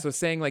 Yeah. So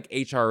saying like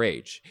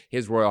HRH,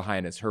 His Royal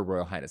Highness, Her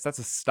Royal Highness, that's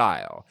a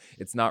style.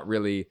 It's not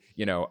really,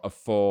 a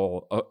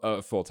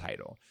full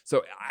title.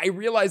 So I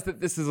realize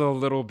that this is a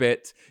little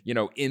bit,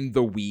 in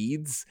the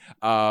weeds.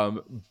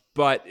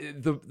 But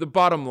the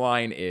bottom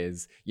line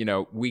is,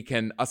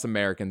 us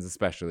Americans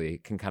especially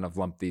can kind of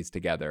lump these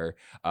together,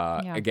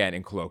 again,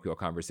 in colloquial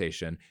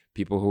conversation.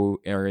 People who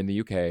are in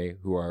the UK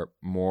who are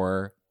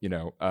more,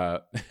 I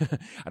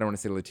don't want to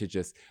say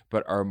litigious,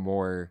 but are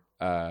more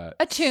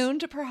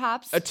attuned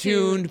perhaps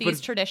to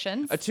these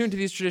traditions. Attuned to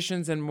these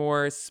traditions and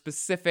more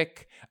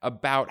specific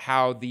about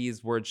how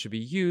these words should be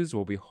used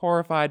will be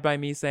horrified by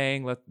me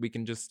saying, we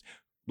can just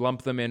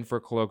lump them in for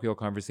colloquial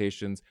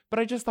conversations. But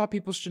I just thought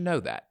people should know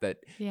that,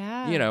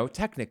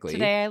 technically.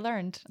 Today I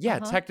learned. Yeah,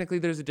 technically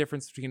there's a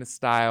difference between a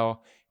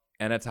style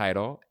and a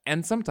title.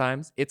 And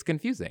sometimes it's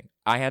confusing.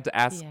 I had to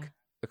ask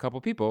a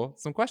couple people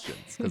some questions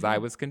because I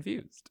was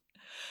confused.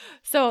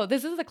 So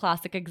this is a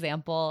classic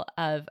example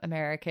of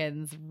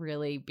Americans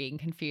really being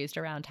confused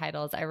around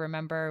titles. I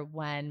remember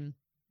when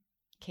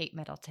Kate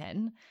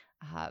Middleton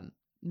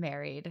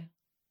married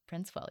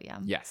Prince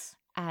William. Yes.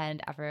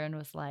 And everyone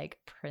was like,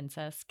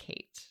 Princess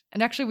Kate.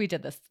 And actually, we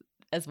did this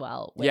as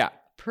well with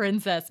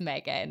Princess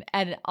Meghan.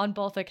 And on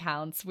both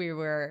accounts, we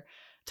were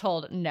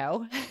told,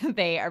 no,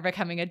 they are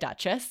becoming a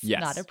duchess,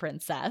 not a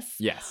princess.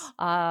 Yes.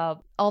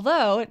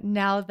 Although,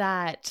 now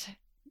that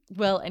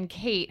Will and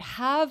Kate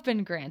have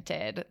been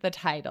granted the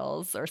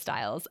titles or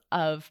styles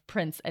of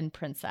Prince and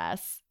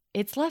Princess,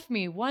 it's left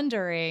me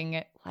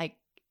wondering,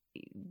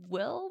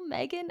 will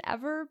Meghan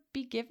ever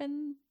be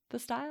given the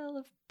style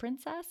of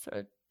princess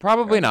or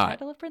probably not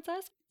title of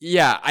princess?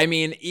 Yeah, I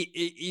mean,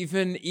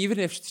 even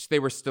if they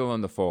were still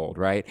in the fold,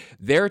 right?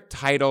 Their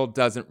title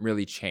doesn't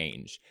really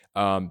change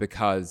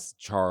because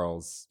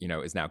Charles,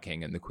 is now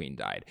king and the Queen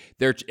died.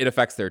 It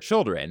affects their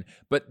children,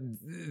 but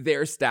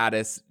their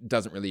status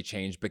doesn't really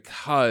change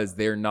because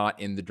they're not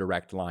in the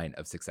direct line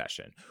of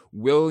succession.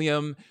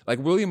 William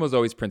was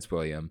always Prince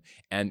William,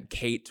 and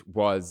Kate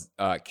was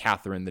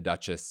Catherine, the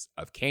Duchess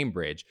of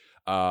Cambridge.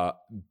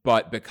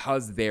 But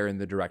because they're in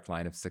the direct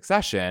line of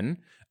succession,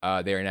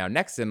 they are now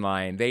next in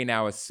line. They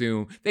now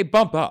assume they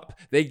bump up.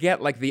 They get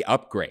the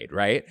upgrade,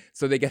 right?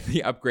 So they get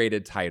the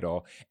upgraded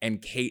title,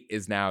 and Kate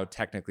is now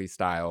technically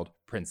styled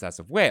Princess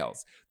of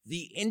Wales.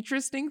 The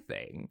interesting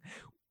thing,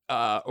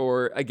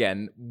 or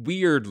again,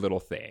 weird little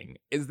thing,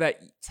 is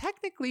that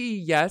technically,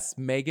 yes,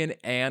 Meghan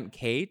and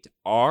Kate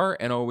are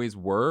and always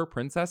were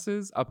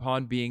princesses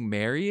upon being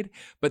married,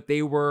 but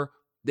they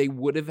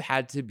would have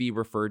had to be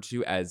referred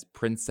to as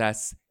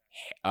Princess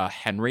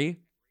Henry.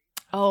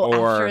 Oh,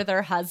 or after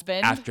their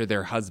husband? After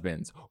their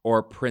husbands,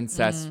 or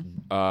Princess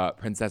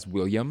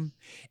William.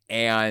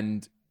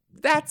 And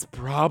that's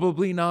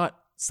probably not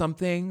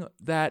something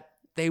that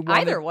they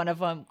wanted. Either one of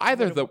them.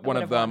 One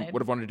of them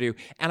would have wanted to do.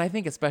 And I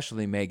think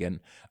especially Meghan,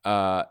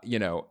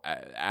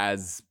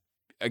 as,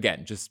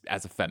 again, just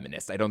as a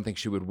feminist, I don't think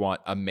she would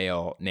want a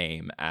male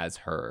name as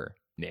her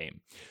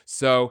name.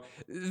 So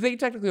they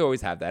technically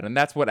always have that. And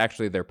that's what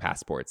actually their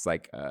passports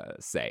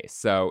say.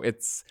 So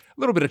it's a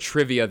little bit of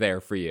trivia there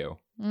for you.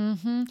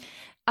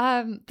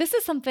 Mm-hmm. This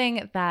is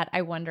something that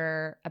I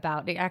wonder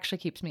about. It actually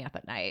keeps me up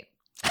at night.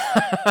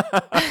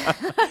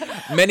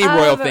 Many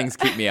royal things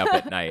keep me up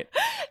at night.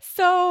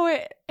 So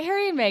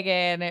Harry and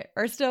Meghan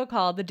are still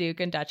called the Duke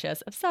and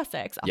Duchess of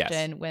Sussex.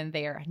 Often Yes. when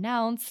they are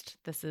announced,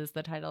 this is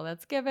the title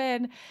that's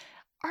given.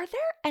 Are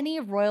there any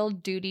royal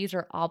duties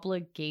or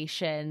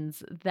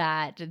obligations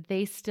that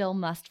they still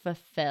must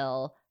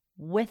fulfill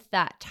with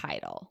that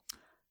title?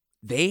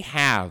 They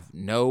have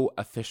no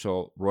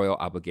official royal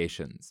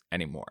obligations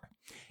anymore.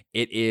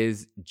 It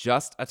is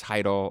just a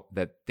title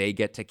that they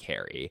get to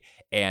carry.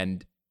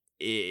 And,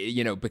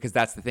 because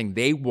that's the thing.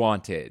 They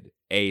wanted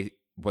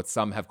what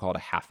some have called a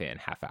half in,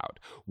 half out.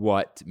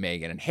 What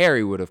Meghan and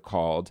Harry would have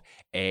called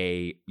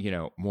a,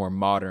 more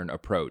modern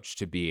approach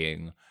to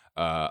being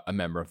a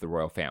member of the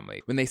royal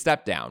family. When they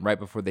stepped down, right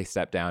before they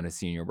stepped down as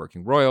senior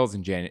working royals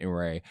in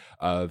January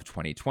of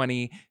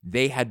 2020,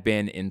 they had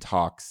been in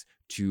talks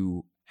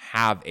to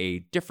have a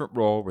different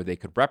role where they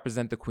could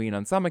represent the Queen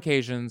on some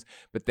occasions,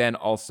 but then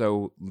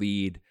also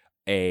lead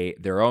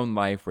their own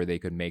life where they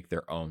could make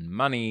their own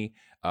money,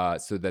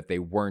 so that they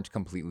weren't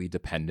completely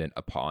dependent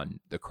upon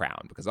the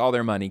crown, because all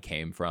their money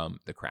came from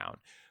the crown.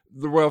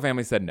 The royal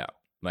family said no,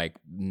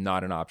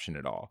 not an option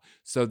at all.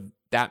 So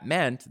that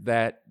meant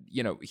that,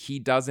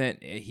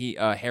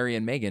 Harry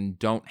and Meghan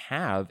don't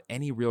have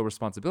any real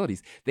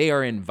responsibilities. They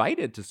are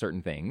invited to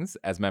certain things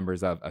as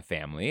members of a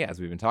family, as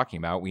we've been talking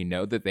about. We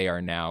know that they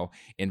are now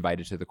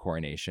invited to the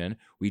coronation.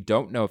 We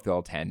don't know if they'll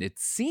attend. It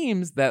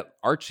seems that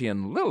Archie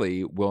and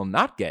Lily will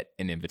not get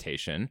an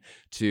invitation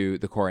to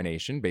the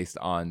coronation based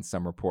on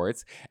some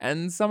reports.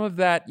 And some of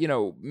that,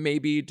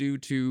 maybe due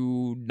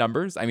to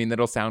numbers. I mean,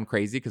 that'll sound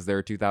crazy because there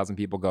are 2,000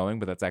 people going,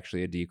 but that's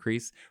actually a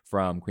decrease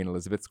from Queen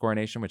Elizabeth's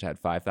coronation, which had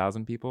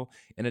 5,000 people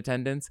in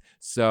attendance.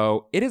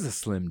 So it is a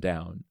slim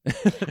down.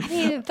 I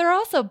mean, they're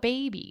also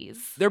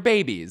babies. They're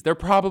babies. They're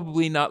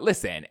probably not.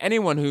 Listen,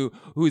 anyone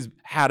who's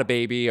had a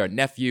baby or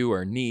nephew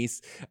or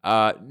niece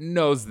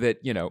knows that,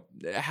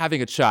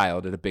 having a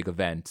child at a big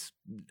event,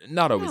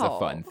 not always a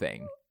fun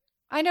thing.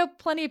 I know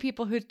plenty of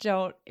people who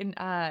don't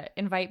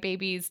invite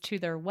babies to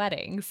their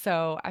weddings.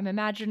 So I'm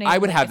imagining I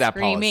would have that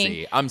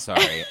policy. I'm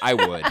sorry. I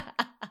would.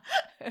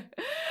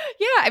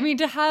 Yeah, I mean,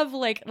 to have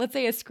let's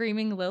say a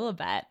screaming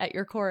Lilibet at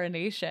your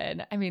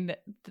coronation, I mean,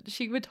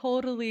 she would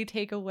totally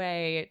take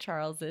away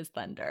Charles's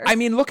thunder. I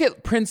mean, look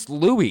at Prince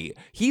Louis.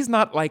 He's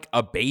not like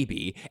a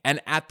baby.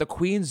 And at the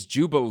Queen's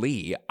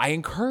Jubilee, I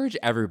encourage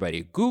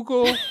everybody,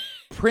 Google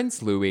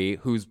Prince Louis,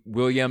 who's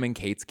William and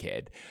Kate's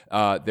kid,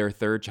 their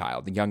third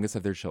child, the youngest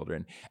of their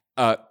children.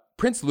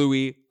 Prince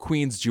Louis,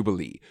 Queen's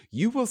Jubilee.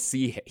 You will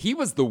see he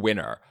was the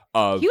winner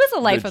of. He was the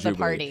life of Jubilee. the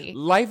party.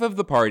 Life of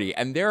the party.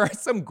 And there are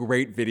some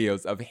great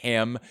videos of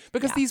him,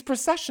 because these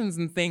processions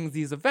and things,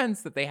 these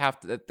events that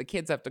that the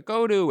kids have to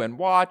go to and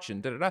watch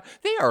and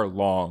they are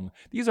long.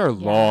 These are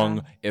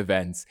long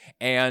events.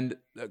 And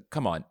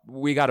come on,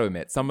 we got to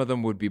admit, some of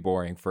them would be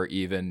boring for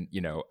even,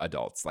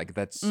 adults.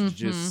 That's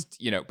just,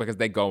 because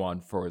they go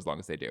on for as long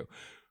as they do.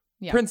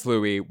 Yeah. Prince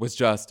Louis was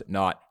just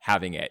not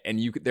having it.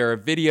 And there are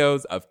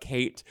videos of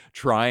Kate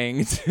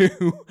trying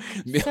to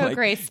so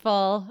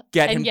graceful,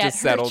 get him to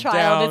settle down. Her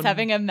child is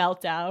having a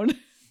meltdown.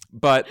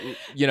 But,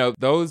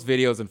 those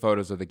videos and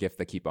photos are the gift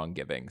that keep on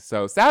giving.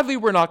 So sadly,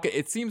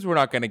 it seems we're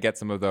not going to get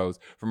some of those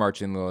from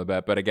Archie and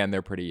Lilibet. But again,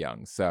 they're pretty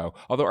young. So,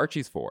 although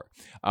Archie's 4.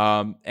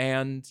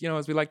 And,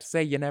 as we like to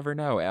say, you never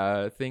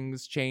know.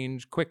 Things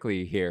change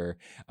quickly here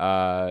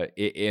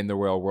in the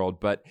royal world.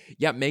 But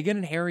yeah, Meghan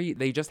and Harry,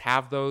 they just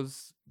have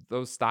those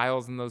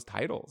styles and those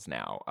titles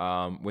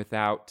now,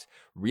 without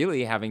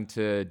really having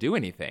to do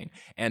anything.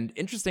 And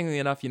interestingly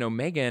enough,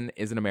 Meghan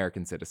is an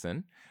American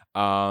citizen.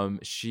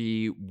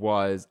 She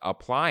was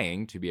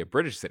applying to be a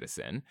British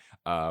citizen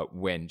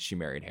when she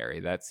married Harry.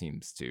 That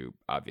seems to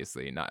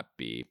obviously not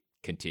be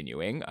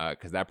continuing,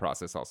 because that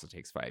process also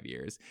takes 5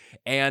 years.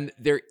 And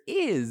there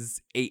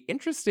is a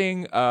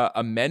interesting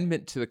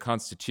amendment to the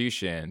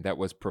Constitution that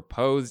was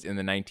proposed in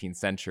the 19th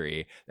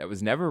century that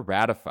was never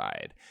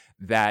ratified,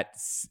 that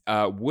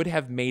would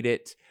have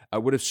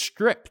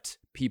stripped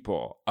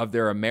people of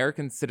their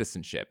American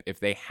citizenship if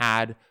they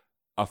had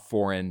a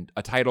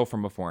title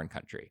from a foreign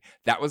country.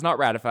 That was not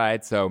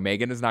ratified, so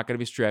Meghan is not going to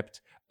be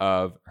stripped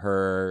of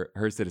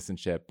her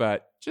citizenship,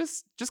 but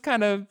just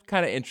kind of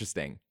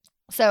interesting.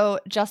 So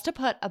just to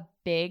put a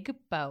big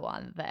bow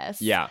on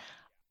this,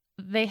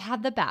 they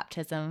had the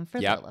baptism for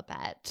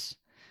Lilibet.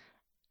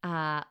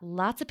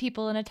 Lots of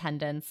people in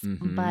attendance,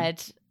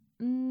 but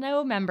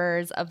no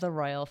members of the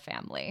royal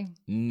family.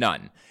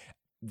 None.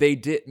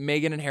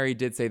 Meghan and Harry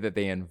did say that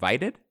they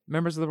invited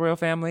members of the royal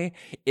family,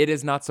 it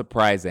is not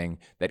surprising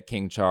that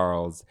King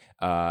Charles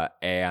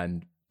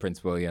and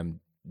Prince William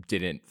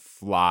didn't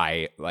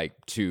fly like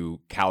to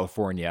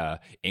California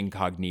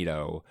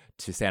incognito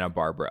to Santa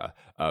Barbara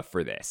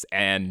for this.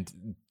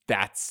 And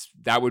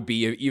that would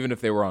be even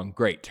if they were on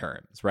great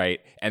terms,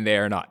 right? And they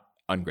are not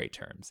on great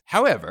terms.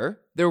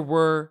 However, there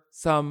were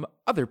some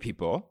other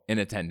people in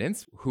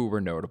attendance who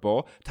were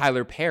notable.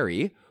 Tyler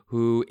Perry,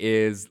 who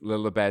is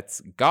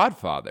Lilibet's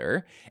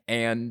godfather.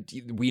 And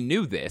we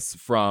knew this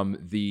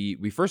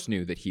we first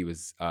knew that he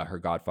was her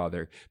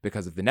godfather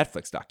because of the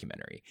Netflix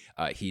documentary.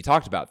 He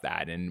talked about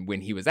that. And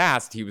when he was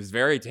asked, he was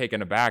very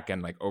taken aback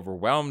and like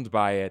overwhelmed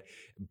by it,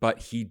 but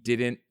he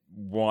didn't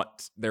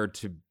want there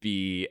to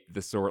be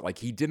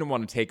he didn't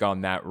want to take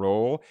on that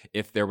role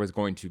if there was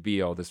going to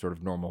be all this sort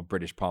of normal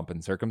British pomp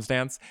and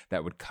circumstance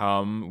that would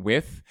come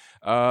with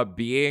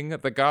being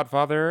the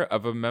godfather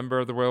of a member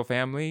of the royal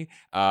family.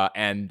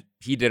 And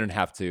he didn't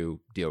have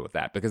to deal with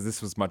that because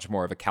this was much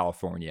more of a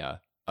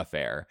California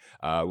affair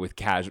with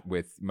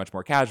much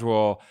more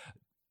casual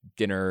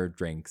dinner,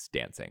 drinks,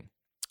 dancing.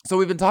 So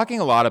we've been talking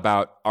a lot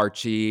about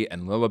Archie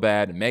and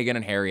Lilibet and Meghan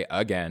and Harry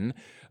again.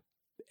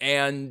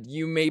 And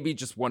you may be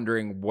just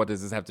wondering, what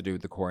does this have to do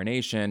with the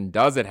coronation?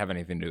 Does it have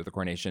anything to do with the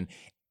coronation?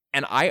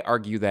 And I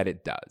argue that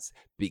it does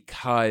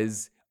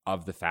because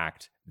of the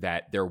fact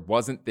that there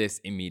wasn't this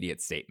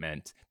immediate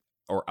statement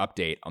or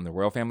update on the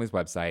royal family's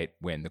website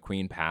when the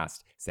Queen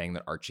passed saying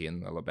that Archie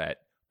and Lilibet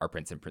are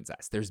prince and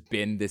princess. There's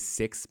been this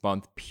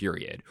 6-month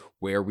period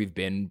where we've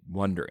been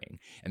wondering,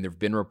 and there have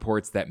been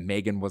reports that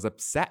Meghan was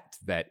upset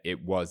that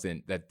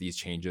these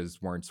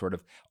changes weren't sort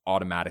of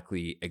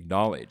automatically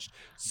acknowledged.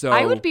 So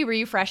I would be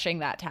refreshing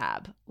that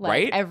tab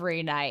right?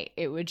 every night.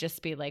 It would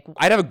just be like,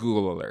 I'd have a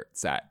Google alert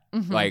set,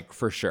 like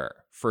for sure.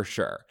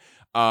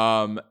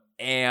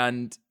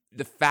 And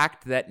the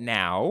fact that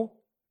now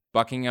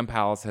Buckingham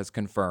Palace has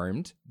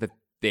confirmed that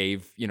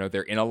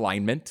they're in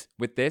alignment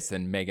with this,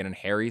 and Meghan and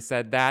Harry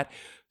said that,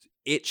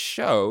 it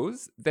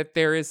shows that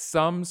there is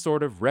some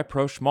sort of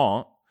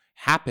rapprochement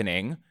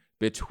happening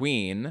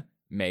between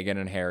Meghan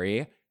and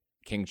Harry,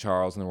 King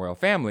Charles and the royal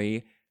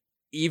family,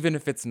 even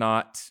if it's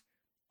not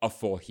a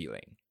full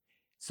healing.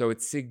 So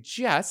it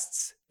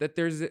suggests that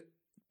there's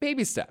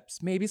baby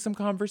steps, maybe some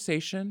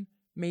conversation,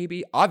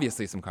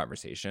 obviously some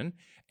conversation,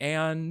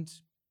 and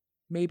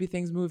maybe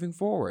things moving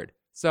forward.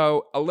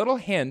 So a little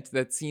hint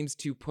that seems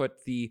to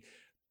put the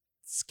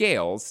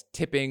scales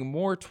tipping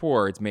more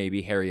towards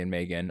maybe Harry and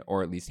Meghan,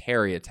 or at least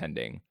Harry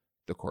attending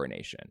the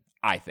coronation,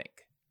 I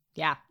think.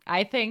 Yeah,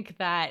 I think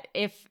that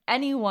if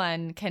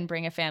anyone can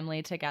bring a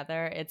family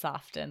together, it's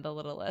often the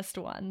littlest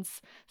ones.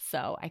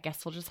 So I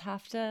guess we'll just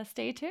have to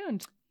stay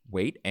tuned.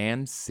 Wait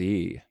and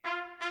see.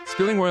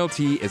 Spilling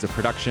Royalty is a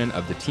production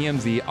of the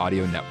TMZ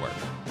Audio Network.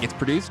 It's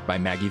produced by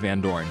Maggie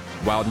Van Dorn.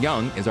 Wild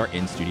Young is our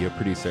in-studio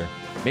producer.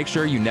 Make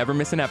sure you never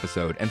miss an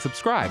episode and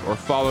subscribe or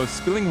follow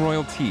Spilling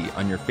Royalty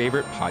on your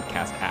favorite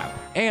podcast app.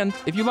 And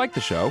if you like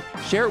the show,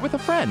 share it with a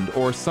friend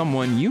or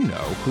someone you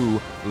know who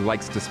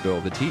likes to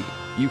spill the tea.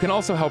 You can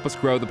also help us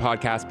grow the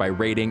podcast by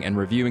rating and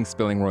reviewing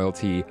Spilling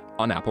Royalty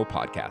on Apple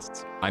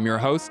Podcasts. I'm your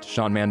host,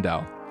 Sean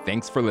Mandel.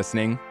 Thanks for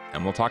listening,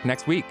 and we'll talk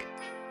next week.